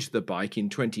change the bike in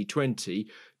 2020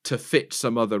 to fit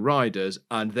some other riders,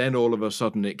 and then all of a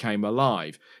sudden it came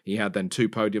alive. He had then 2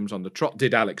 podiums on the trot,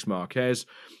 did Alex Marquez,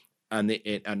 and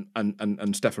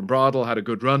Stefan Bradl had a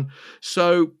good run.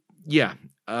 So, yeah,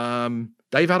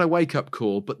 they've had a wake-up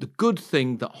call, but the good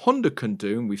thing that Honda can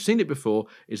do, and we've seen it before,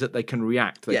 is that they can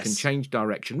react. They can change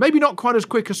direction. Maybe not quite as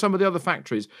quick as some of the other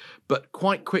factories, but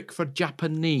quite quick for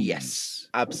Japanese. Yes,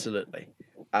 absolutely.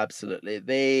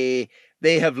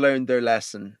 They have learned their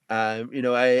lesson. I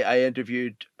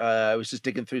interviewed, I was just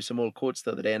digging through some old quotes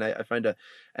the other day, and I found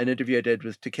an interview I did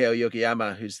with Takeo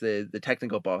Yokoyama, who's the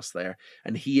technical boss there,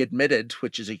 and he admitted,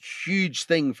 which is a huge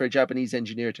thing for a Japanese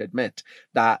engineer to admit,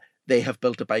 that they have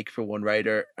built a bike for one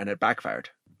rider and it backfired.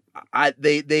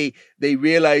 They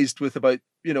realized with about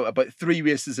 3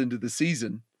 races into the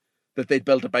season that they'd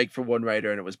built a bike for one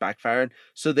rider and it was backfiring.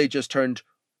 So they just turned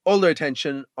all their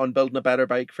attention on building a better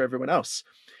bike for everyone else.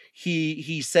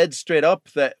 He said straight up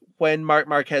that when Marc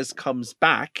Marquez comes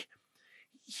back,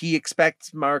 he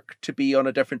expects Marc to be on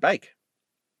a different bike.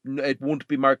 It won't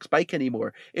be Marc's bike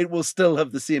anymore. It will still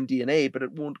have the same DNA, but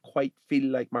it won't quite feel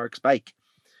like Marc's bike.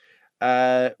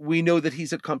 We know that he's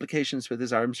had complications with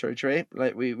his arm surgery,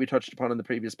 like we touched upon in the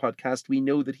previous podcast. We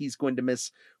know that he's going to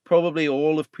miss probably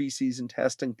all of preseason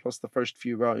testing plus the first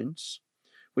few rounds,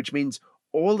 which means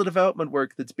all the development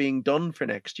work that's being done for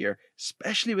next year,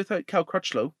 especially without Cal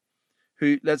Crutchlow,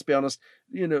 who, let's be honest,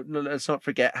 let's not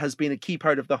forget, has been a key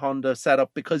part of the Honda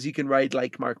setup because he can ride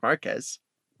like Marc Marquez.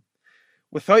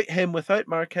 Without him, without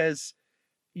Marquez,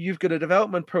 you've got a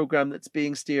development program that's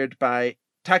being steered by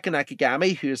Taka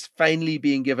Nakagami, who is finally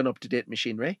being given up-to-date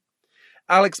machinery.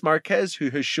 Alex Marquez, who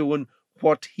has shown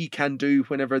what he can do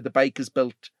whenever the bike is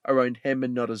built around him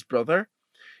and not his brother.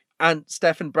 And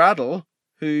Stefan Bradl,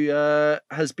 who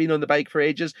has been on the bike for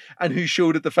ages and who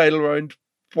showed at the final round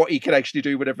what he can actually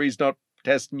do whenever he's not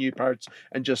testing new parts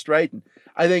and just riding.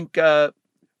 I think Paul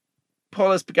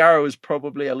Espargaro is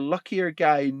probably a luckier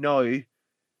guy now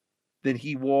than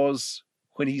he was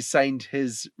when he signed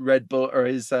his Red Bull or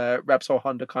his Repsol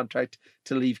Honda contract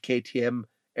to leave KTM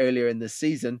earlier in this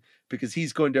season, because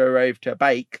he's going to arrive to a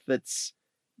bike that's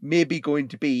maybe going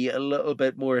to be a little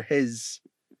bit more his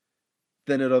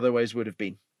than it otherwise would have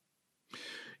been.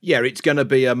 Yeah, it's going to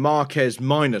be a Marquez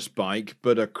minus bike,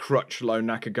 but a Crutchlow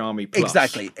Nakagami plus.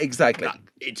 Exactly.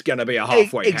 It's going to be a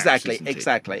halfway exactly, house,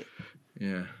 exactly.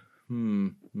 Yeah.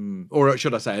 Or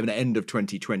should I say, an end of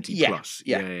 2020 plus.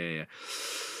 Yeah.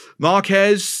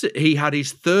 Marquez, he had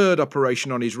his third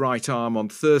operation on his right arm on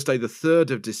Thursday, the 3rd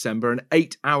of December, an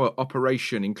 8-hour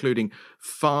operation, including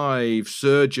 5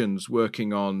 surgeons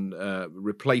working on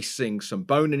replacing some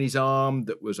bone in his arm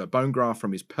that was a bone graft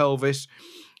from his pelvis.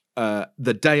 2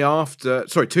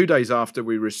 days after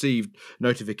we received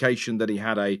notification that he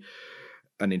had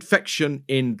an infection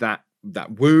in that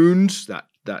wound,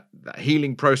 that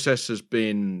healing process has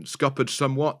been scuppered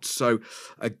somewhat. So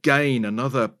again,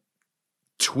 another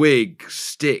twig,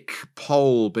 stick,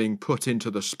 pole being put into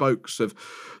the spokes of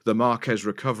the Marquez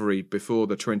recovery before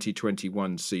the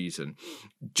 2021 season.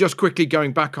 Just quickly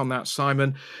going back on that,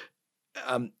 Simon,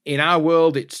 in our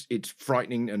world, it's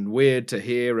frightening and weird to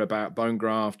hear about bone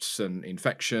grafts and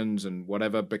infections and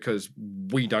whatever, because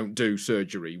we don't do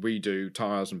surgery. We do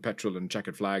tires and petrol and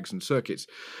checkered flags and circuits.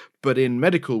 But in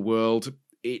medical world,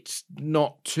 it's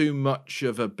not too much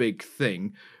of a big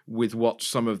thing with what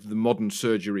some of the modern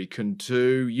surgery can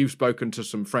do. You've spoken to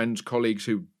some friends, colleagues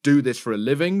who do this for a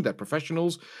living, they're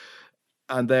professionals,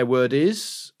 and their word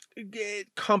is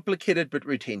complicated but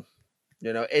routine.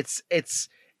 It's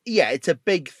a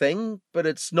big thing, but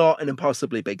it's not an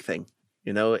impossibly big thing.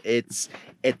 It's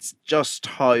just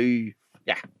how,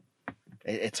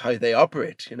 it's how they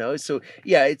operate, So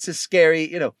yeah, it's a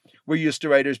scary, we're used to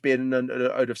writers being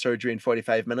out of surgery in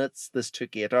 45 minutes. This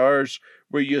took 8 hours.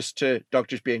 We're used to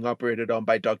doctors being operated on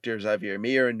by Dr. Xavier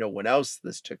Mir and no one else.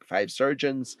 This took 5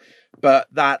 surgeons. But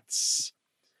I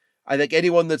think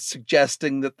anyone that's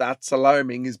suggesting that that's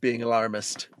alarming is being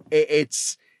alarmist.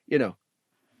 It's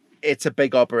a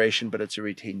big operation, but it's a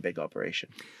routine big operation.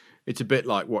 It's a bit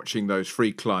like watching those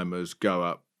free climbers go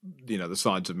up, the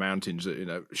sides of mountains,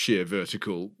 sheer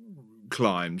vertical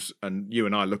climbs, and you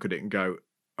and I look at it and go,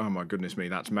 oh my goodness me,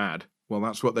 that's mad. Well,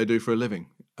 that's what they do for a living.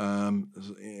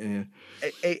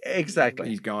 Exactly.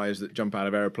 These guys that jump out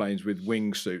of airplanes with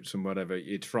wingsuits and whatever,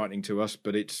 it's frightening to us,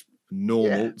 but it's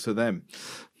normal to them.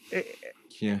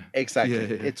 Exactly.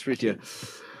 It's routine.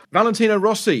 Valentino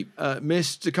Rossi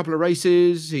missed a couple of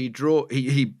races. He caught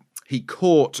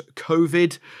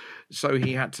COVID, so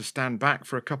he had to stand back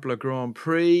for a couple of Grand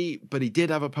Prix, but he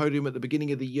did have a podium at the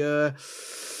beginning of the year.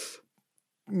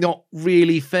 Not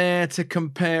really fair to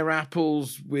compare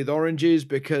apples with oranges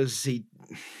because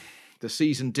the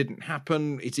season didn't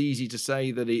happen. It's easy to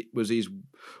say that it was his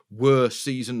worst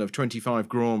season of 25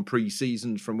 Grand Prix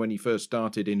seasons from when he first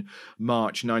started in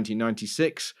March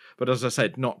 1996. But as I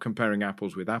said, not comparing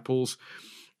apples with apples.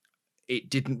 It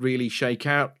didn't really shake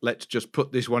out. Let's just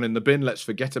put this one in the bin. Let's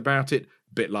forget about it.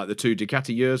 Bit like the 2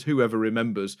 Ducati years. Whoever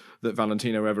remembers that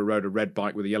Valentino ever rode a red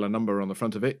bike with a yellow number on the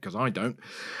front of it? Because I don't.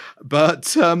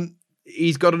 But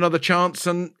he's got another chance,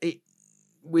 and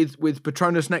with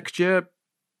Petronas next year,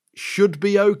 should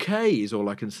be okay, is all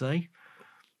I can say.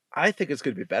 I think it's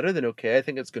going to be better than okay. I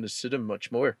think it's going to suit him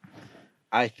much more.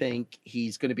 I think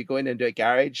he's going to be going into a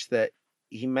garage that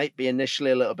he might be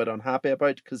initially a little bit unhappy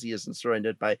about because he isn't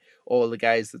surrounded by all the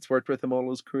guys that's worked with him all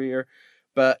his career.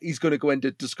 But he's going to go in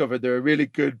to discover they're a really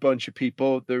good bunch of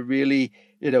people. They're really,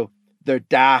 they're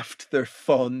daft, they're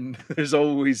fun. There's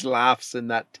always laughs in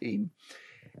that team.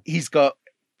 He's got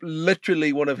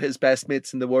literally one of his best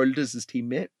mates in the world as his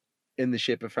teammate in the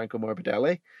shape of Franco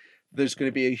Morbidelli. There's going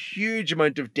to be a huge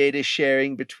amount of data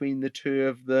sharing between the two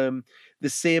of them. The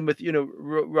same with,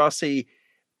 Rossi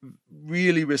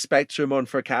really respects Ramon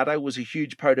Furcada, was a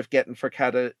huge part of getting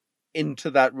Furcada into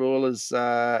that role as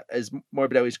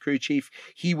Morbidelli's crew chief.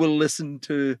 He will listen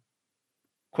to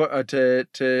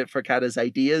Furcada's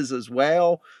ideas as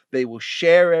well. They will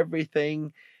share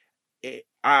everything.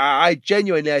 I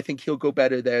genuinely think he'll go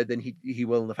better there than he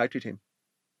will in the factory team.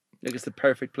 I think it's the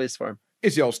perfect place for him.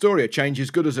 It's the old story. A change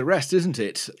is good as a rest, isn't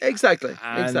it? Exactly.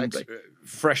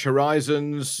 Fresh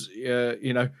horizons,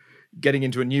 getting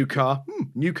into a new car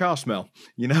smell.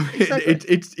 Exactly.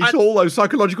 It's all those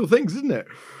psychological things, isn't it?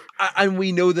 And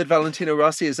we know that Valentino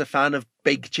Rossi is a fan of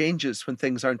big changes when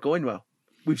things aren't going well.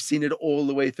 We've seen it all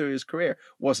the way through his career.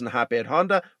 Wasn't happy at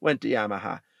Honda, went to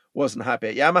Yamaha. Wasn't happy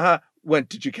at Yamaha, went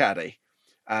to Ducati.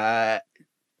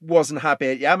 Wasn't happy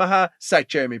at Yamaha, sacked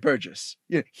Jeremy Burgess.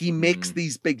 He makes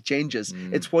these big changes.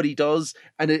 It's what he does,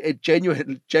 and it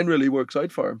generally works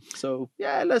out for him. So,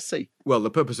 yeah, let's see. Well, the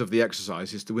purpose of the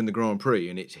exercise is to win the Grand Prix,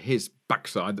 and it's his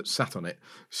backside that sat on it.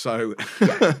 So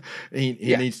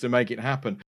he needs to make it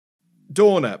happen.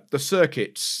 Dorna, the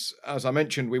circuits. As I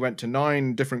mentioned, we went to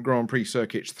 9 different Grand Prix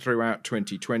circuits throughout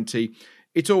 2020.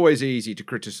 It's always easy to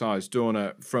criticise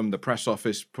Dorna from the press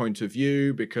office point of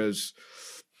view because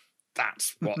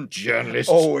that's what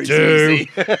journalists do.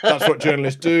 That's what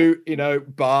journalists do,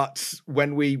 But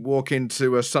when we walk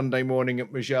into a Sunday morning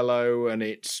at Mugello and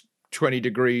it's 20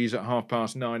 degrees at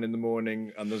 9:30 in the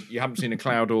morning and you haven't seen a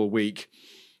cloud all week,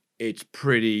 it's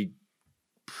pretty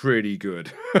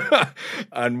good.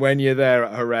 And when you're there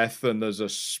at Jerez and there's a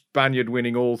Spaniard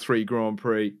winning all 3 Grand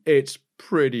Prix, it's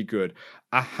pretty good.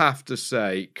 I have to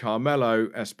say, Carmelo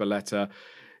Ezpeleta,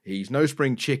 he's no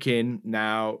spring chicken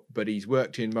now, but he's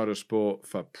worked in motorsport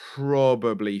for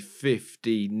probably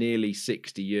 50, nearly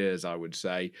 60 years, I would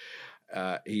say.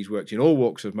 He's worked in all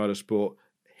walks of motorsport.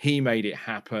 He made it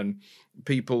happen.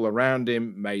 People around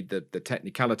him made the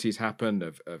technicalities happen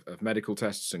of medical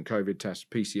tests and COVID tests,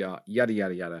 PCR, yada,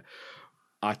 yada, yada.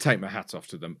 I take my hats off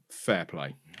to them. Fair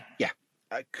play. Yeah,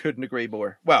 I couldn't agree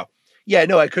more. Well, yeah,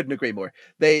 no, I couldn't agree more.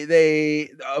 They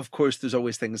of course, there's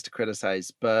always things to criticize,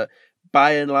 but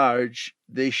by and large,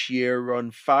 this year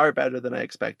run far better than I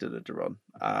expected it to run.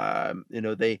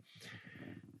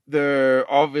 there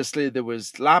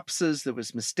was lapses, there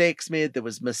was mistakes made, there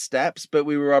was missteps, but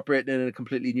we were operating in a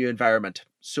completely new environment.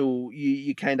 So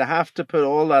you kind of have to put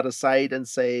all that aside and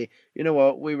say, you know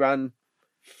what, we ran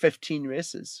 15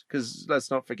 races, because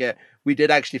let's not forget, we did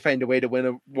actually find a way to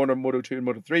win one a Moto2 and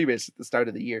Moto3 race at the start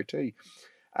of the year too.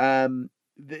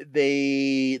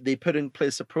 They put in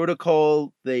place a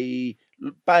protocol. They,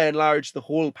 by and large, the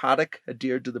whole paddock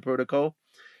adhered to the protocol.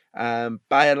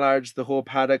 By and large, the whole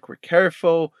paddock were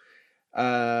careful.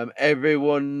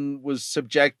 Everyone was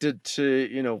subjected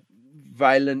to,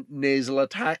 violent nasal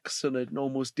attacks on an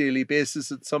almost daily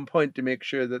basis at some point to make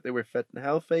sure that they were fit and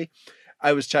healthy.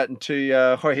 I was chatting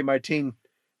to Jorge Martin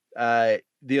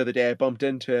the other day. I bumped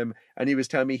into him and he was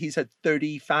telling me he's had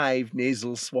 35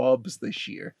 nasal swabs this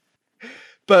year.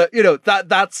 But,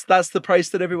 that's the price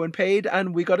that everyone paid,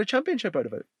 and we got a championship out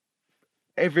of it.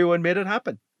 Everyone made it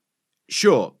happen.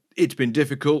 Sure, it's been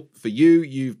difficult for you.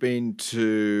 You've been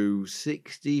to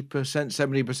 60%,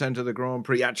 70% of the Grand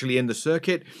Prix actually in the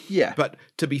circuit. Yeah. But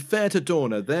to be fair to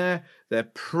Dorna, their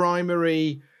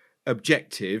primary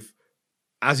objective,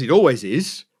 as it always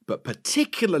is, but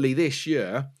particularly this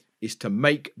year, is to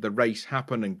make the race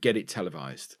happen and get it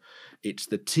televised. It's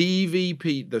the TV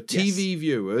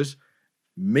viewers,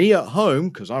 me at home,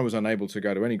 because I was unable to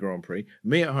go to any Grand Prix,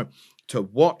 me at home, to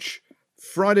watch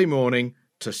Friday morning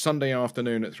to Sunday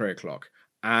afternoon at 3:00.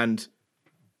 And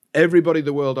everybody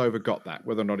the world over got that,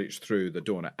 whether or not it's through the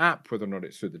Dorna app, whether or not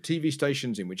it's through the TV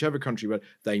stations in whichever country,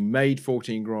 they made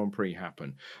 14 Grand Prix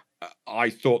happen. I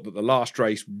thought that the last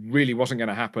race really wasn't going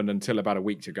to happen until about a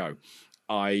week to go.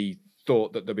 I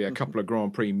thought that there'd be a couple of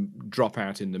Grand Prix drop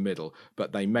out in the middle,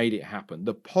 but they made it happen.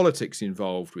 The politics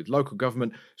involved with local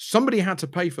government, somebody had to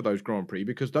pay for those Grand Prix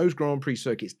because those Grand Prix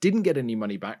circuits didn't get any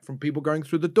money back from people going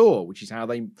through the door, which is how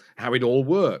it all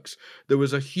works. There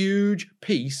was a huge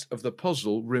piece of the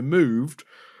puzzle removed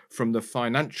from the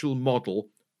financial model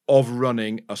of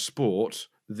running a sport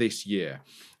this year.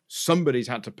 Somebody's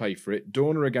had to pay for it.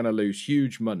 Dorna are going to lose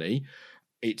huge money.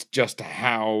 It's just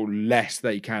how less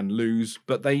they can lose,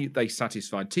 but they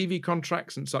satisfied TV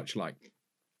contracts and such like.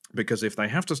 Because if they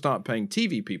have to start paying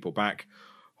TV people back,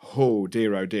 oh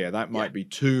dear, that might be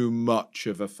too much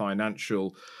of a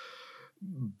financial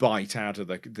bite out of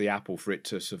the apple for it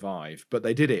to survive. But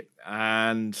they did it,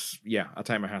 and yeah, I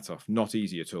take my hat off. Not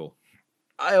easy at all.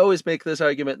 I always make this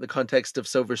argument in the context of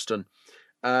Silverstone.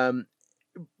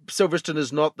 Silverstone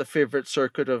is not the favourite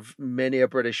circuit of many a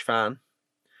British fan,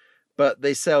 but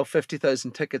they sell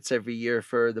 50,000 tickets every year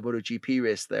for the MotoGP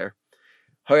race there.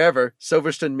 However,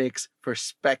 Silverstone makes for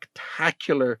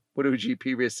spectacular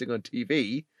MotoGP racing on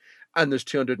TV, and there's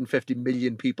 250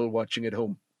 million people watching at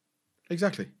home.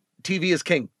 Exactly. TV is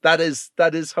king. That is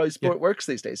how sport works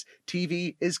these days.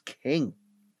 TV is king.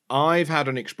 I've had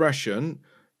an expression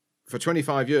for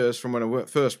 25 years from when I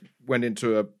first went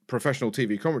into a professional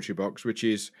TV commentary box, which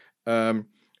is TV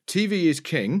is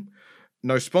king.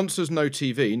 No sponsors, no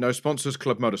TV, no sponsors,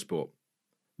 Club Motorsport.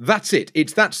 That's it.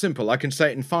 It's that simple. I can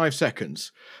say it in 5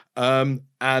 seconds. And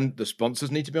the sponsors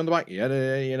need to be on the back.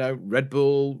 Yeah, Red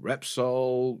Bull,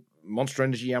 Repsol, Monster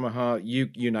Energy, Yamaha,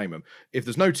 you name them. If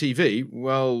there's no TV,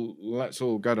 well, let's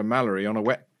all go to Mallory on a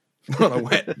wet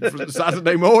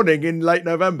Saturday morning in late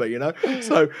November,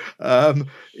 So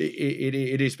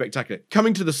it is spectacular.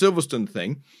 Coming to the Silverstone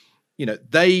thing,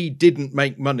 they didn't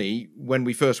make money when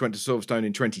we first went to Silverstone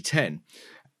in 2010.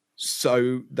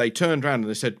 So they turned around and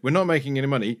they said, we're not making any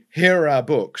money. Here are our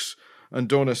books. And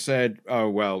Dorna said, oh,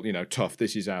 well, tough.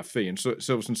 This is our fee. And so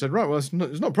Silverstone said, right, well, it's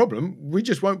not a problem. We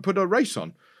just won't put a race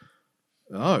on.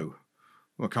 Oh,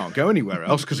 well, I can't go anywhere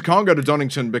else because I can't go to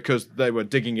Donington because they were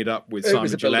digging it up with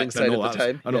Simon Gillette and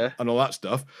all that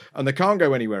stuff. And they can't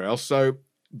go anywhere else.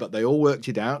 But they all worked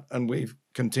it out, and we've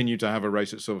continued to have a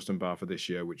race at Silverstone Bar for this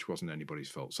year, which wasn't anybody's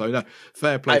fault. So, no,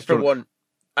 fair play. I, for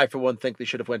one, think they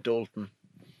should have went to Alton.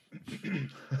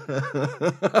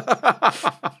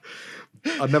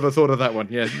 I never thought of that one.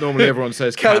 Yeah, normally everyone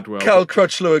says Cadwell. Cal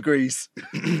Crutchlow agrees.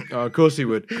 Oh, of course he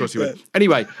would.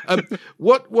 Anyway,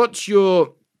 what's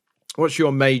your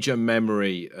major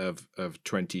memory of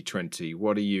 2020?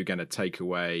 What are you going to take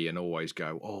away and always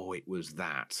go, oh, it was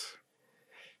that?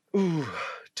 Ooh,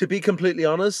 to be completely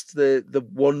honest, the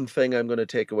one thing I'm going to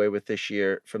take away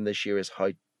from this year is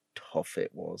how tough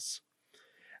it was.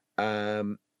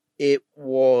 It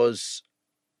was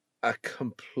a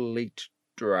complete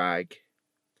drag.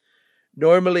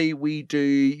 Normally we do,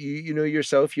 you know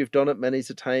yourself, you've done it many a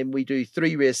time. We do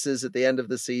 3 races at the end of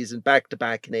the season, back to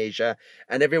back in Asia,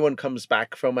 and everyone comes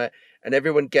back from it, and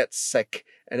everyone gets sick,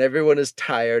 and everyone is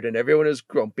tired, and everyone is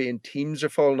grumpy, and teams are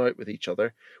falling out with each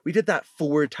other. We did that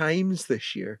 4 times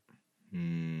this year.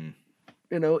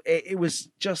 it was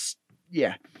just,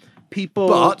 people.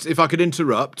 But if I could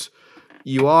interrupt,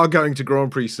 you are going to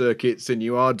Grand Prix circuits and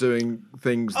you are doing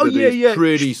things that is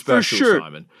pretty special, for sure.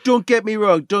 Simon. Don't get me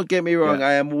wrong. Yeah.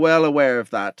 I am well aware of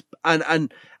that.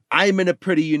 And I'm in a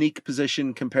pretty unique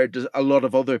position compared to a lot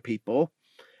of other people.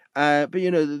 But,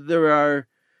 there are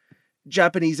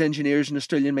Japanese engineers and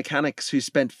Australian mechanics who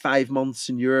spent 5 months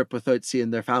in Europe without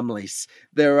seeing their families.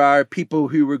 There are people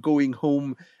who were going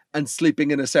home and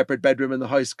sleeping in a separate bedroom in the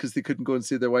house because they couldn't go and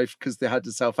see their wife because they had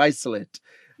to self-isolate.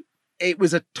 It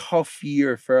was a tough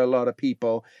year for a lot of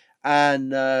people.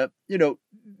 And,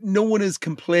 no one is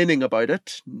complaining about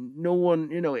it. No one,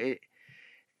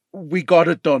 we got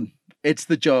it done. It's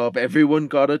the job. Everyone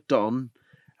got it done.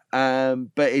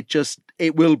 But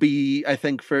it will be, I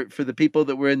think, for the people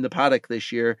that were in the paddock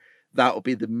this year, that will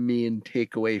be the main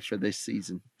takeaway for this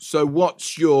season. So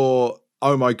what's your,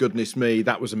 oh my goodness me,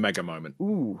 that was a mega moment?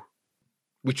 Ooh.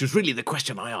 Which was really the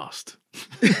question I asked.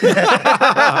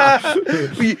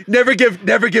 never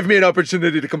give me an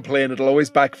opportunity to complain. It'll always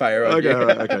backfire on you.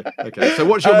 Right, okay. So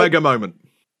what's your mega moment?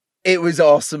 It was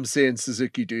awesome seeing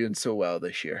Suzuki doing so well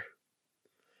this year.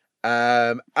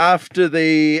 After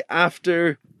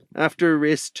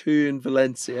race 2 in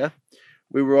Valencia,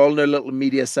 we were all in a little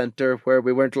media center where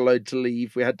we weren't allowed to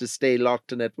leave. We had to stay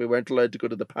locked in it. We weren't allowed to go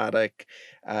to the paddock,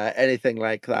 anything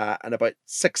like that. And about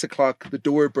 6 o'clock, the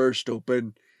door burst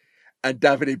open and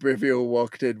Davide Brivio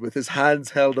walked in with his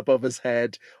hands held above his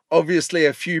head, obviously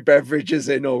a few beverages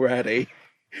in already,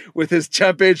 with his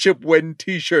championship win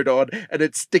t-shirt on and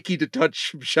it's sticky to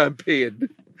touch from champagne.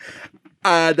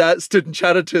 And stood and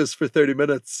chatted to us for 30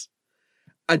 minutes.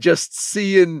 And just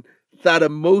seeing that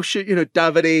emotion,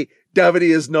 Davide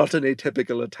is not an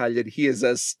atypical Italian. He is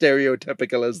as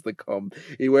stereotypical as they come.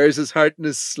 He wears his heart in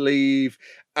his sleeve.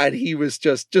 And he was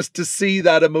just to see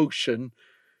that emotion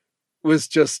was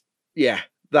just,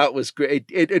 that was great.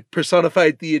 It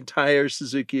personified the entire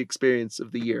Suzuki experience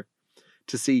of the year.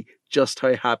 To see just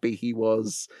how happy he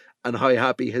was and how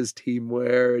happy his team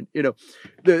were. And,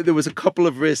 there was a couple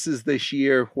of races this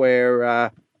year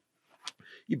where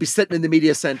you'd be sitting in the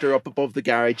media center up above the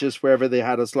garages, wherever they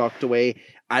had us locked away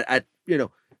at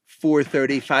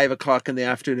 4:30, 5 o'clock in the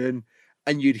afternoon.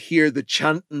 And you'd hear the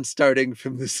chanting starting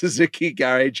from the Suzuki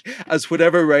garage as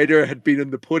whatever rider had been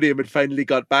on the podium had finally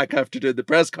got back after doing the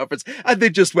press conference, and they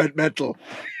just went mental.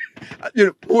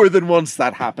 More than once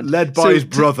that happened. Led by his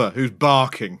brother, who's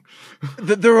barking.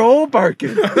 They're all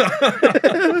barking.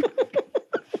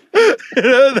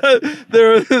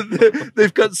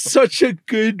 They've got such a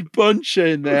good bunch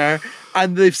in there,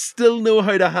 and they still know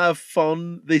how to have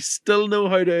fun. They still know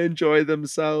how to enjoy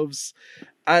themselves.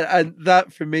 And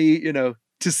that for me,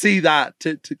 to see that,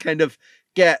 to kind of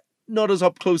get not as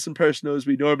up close and personal as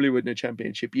we normally would in a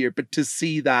championship year, but to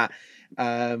see that,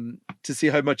 to see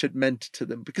how much it meant to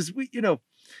them. Because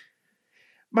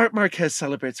Marquez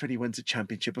celebrates when he wins a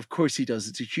championship. Of course he does.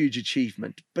 It's a huge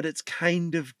achievement, but it's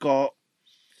kind of got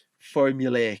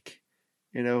formulaic.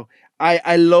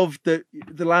 I love the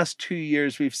last 2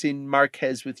 years we've seen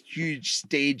Marquez with huge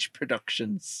stage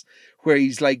productions where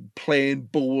he's like playing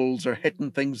bowls or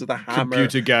hitting things with a hammer.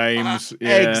 Computer games.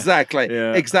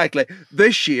 Exactly.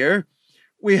 This year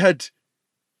we had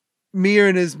Mir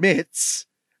and his mates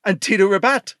and Tito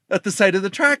Rabat at the side of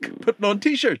the track putting on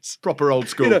t-shirts. Proper old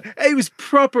school. It was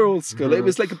proper old school. It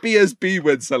was like a BSB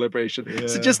win celebration. Yeah.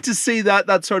 So just to see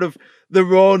that sort of the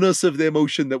rawness of the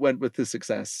emotion that went with the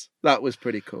success, that was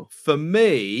pretty cool. For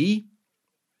me,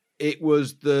 it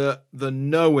was the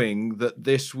knowing that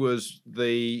this was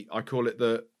I call it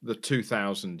the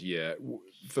 2000 year.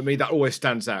 For me, that always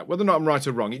stands out. Whether or not I'm right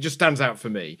or wrong, it just stands out for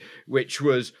me, which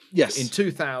was in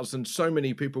 2000, so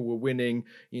many people were winning.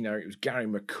 It was Gary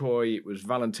McCoy. It was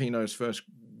Valentino's first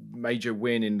major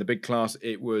win in the big class.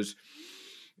 It was,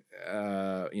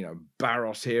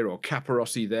 Barros here or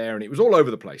Caparossi there, and it was all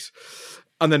over the place.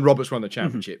 And then Roberts won the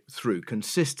championship through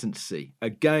consistency.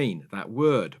 Again, that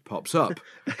word pops up.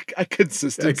 A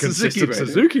consistent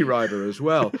Suzuki rider as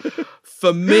well.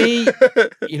 For me,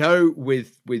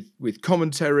 with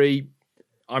commentary,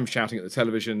 I'm shouting at the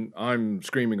television, I'm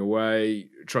screaming away.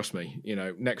 Trust me,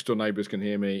 next door neighbours can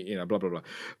hear me. Blah blah blah.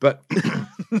 But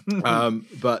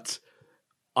but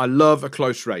I love a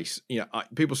close race.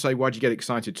 People say, "Why'd you get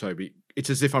excited, Toby?" It's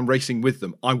as if I'm racing with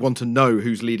them. I want to know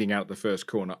who's leading out the first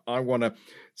corner. I want to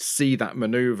see that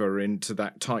maneuver into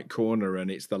that tight corner,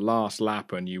 and it's the last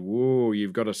lap, and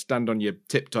you've got to stand on your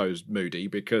tiptoes, Moody,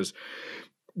 because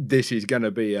this is going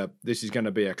to be a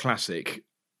classic.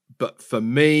 But for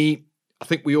me, I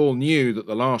think we all knew that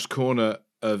the last corner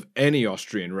of any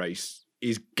Austrian race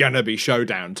is going to be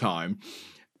showdown time,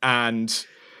 and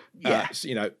Yeah.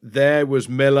 There was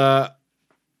Miller.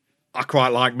 I quite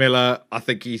like Miller. I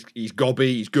think he's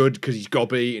gobby. He's good because he's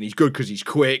gobby, and he's good because he's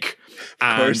quick.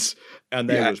 And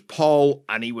there was Pol,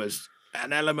 and he was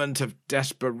an element of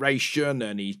desperation,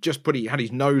 and he had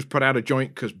his nose put out of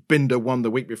joint because Binder won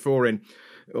the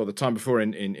time before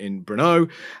in Brno,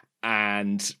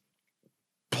 and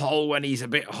Pol, when he's a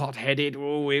bit hot-headed,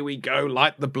 oh, here we go,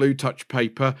 like the blue touch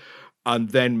paper. And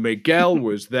then Miguel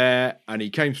was there, and he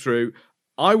came through.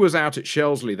 I was out at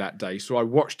Shelsley that day, so I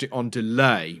watched it on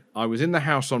delay. I was in the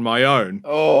house on my own,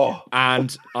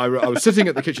 and I was sitting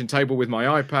at the kitchen table with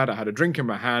my iPad. I had a drink in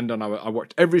my hand, and I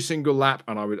watched every single lap,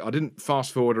 and I didn't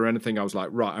fast forward or anything. I was like,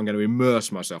 right, I'm going to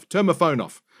immerse myself. Turn my phone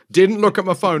off. Didn't look at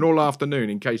my phone all afternoon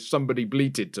in case somebody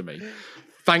bleated to me.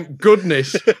 Thank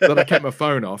goodness that I kept my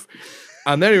phone off.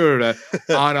 And then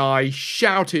and I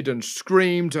shouted and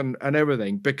screamed and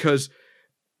everything because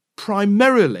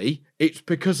primarily it's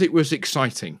because it was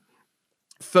exciting.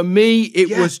 For me,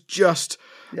 it was just,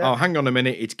 oh, hang on a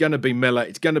minute, it's going to be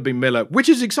Miller, which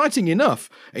is exciting enough.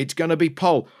 It's going to be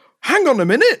Pol. Hang on a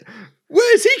minute,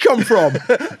 where's he come from?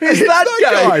 Who's that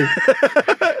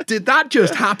guy? Did that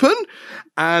just happen?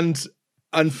 And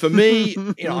for me,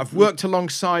 I've worked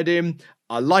alongside him.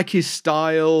 I like his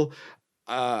style.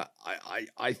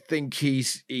 I think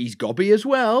he's gobby as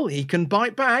well. He can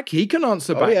bite back. He can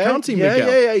answer back, can't he,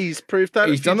 Miguel? Yeah. He's proved that.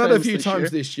 He's done that a few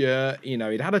times this year.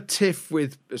 He'd had a tiff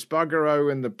with Espargaro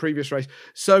in the previous race.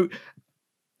 So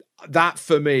that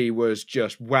for me was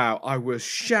just wow. I was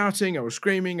shouting, I was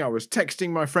screaming, I was texting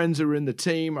my friends who were in the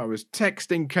team. I was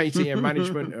texting KTM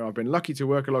management, who I've been lucky to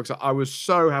work alongside. I was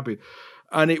so happy.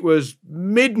 And it was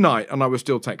midnight and I was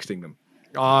still texting them.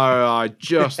 I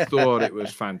just thought it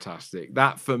was fantastic.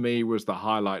 That for me was the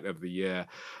highlight of the year.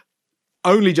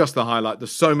 Only just the highlight.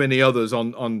 There's so many others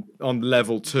on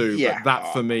level 2, but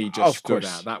that for me just stood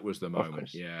out. That was the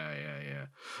moment. Yeah.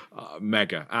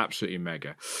 Mega, absolutely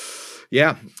mega.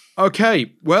 Yeah.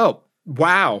 Okay. Well,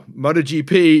 wow.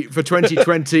 MotoGP for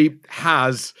 2020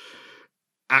 has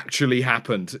actually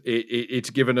happened. It's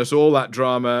given us all that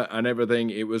drama and everything.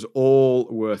 It was all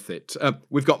worth it.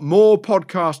 We've got more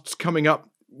podcasts coming up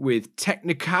with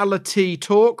technicality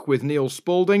talk with Neil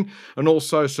Spalding and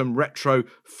also some retro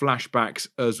flashbacks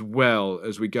as well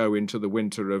as we go into the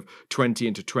winter of 20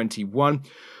 into 21.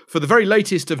 For the very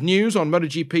latest of news on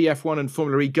MotoGP, F1 and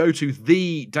Formula E, go to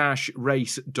the-race.com.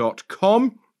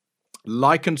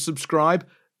 Like and subscribe.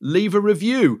 Leave a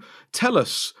review. Tell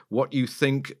us what you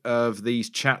think of these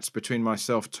chats between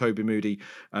myself, Toby Moody,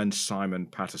 and Simon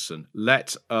Patterson.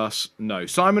 Let us know.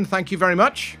 Simon, thank you very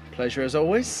much. Pleasure as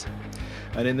always.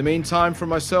 And in the meantime, from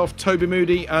myself, Toby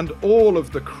Moody, and all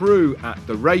of the crew at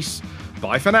The Race,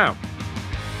 bye for now.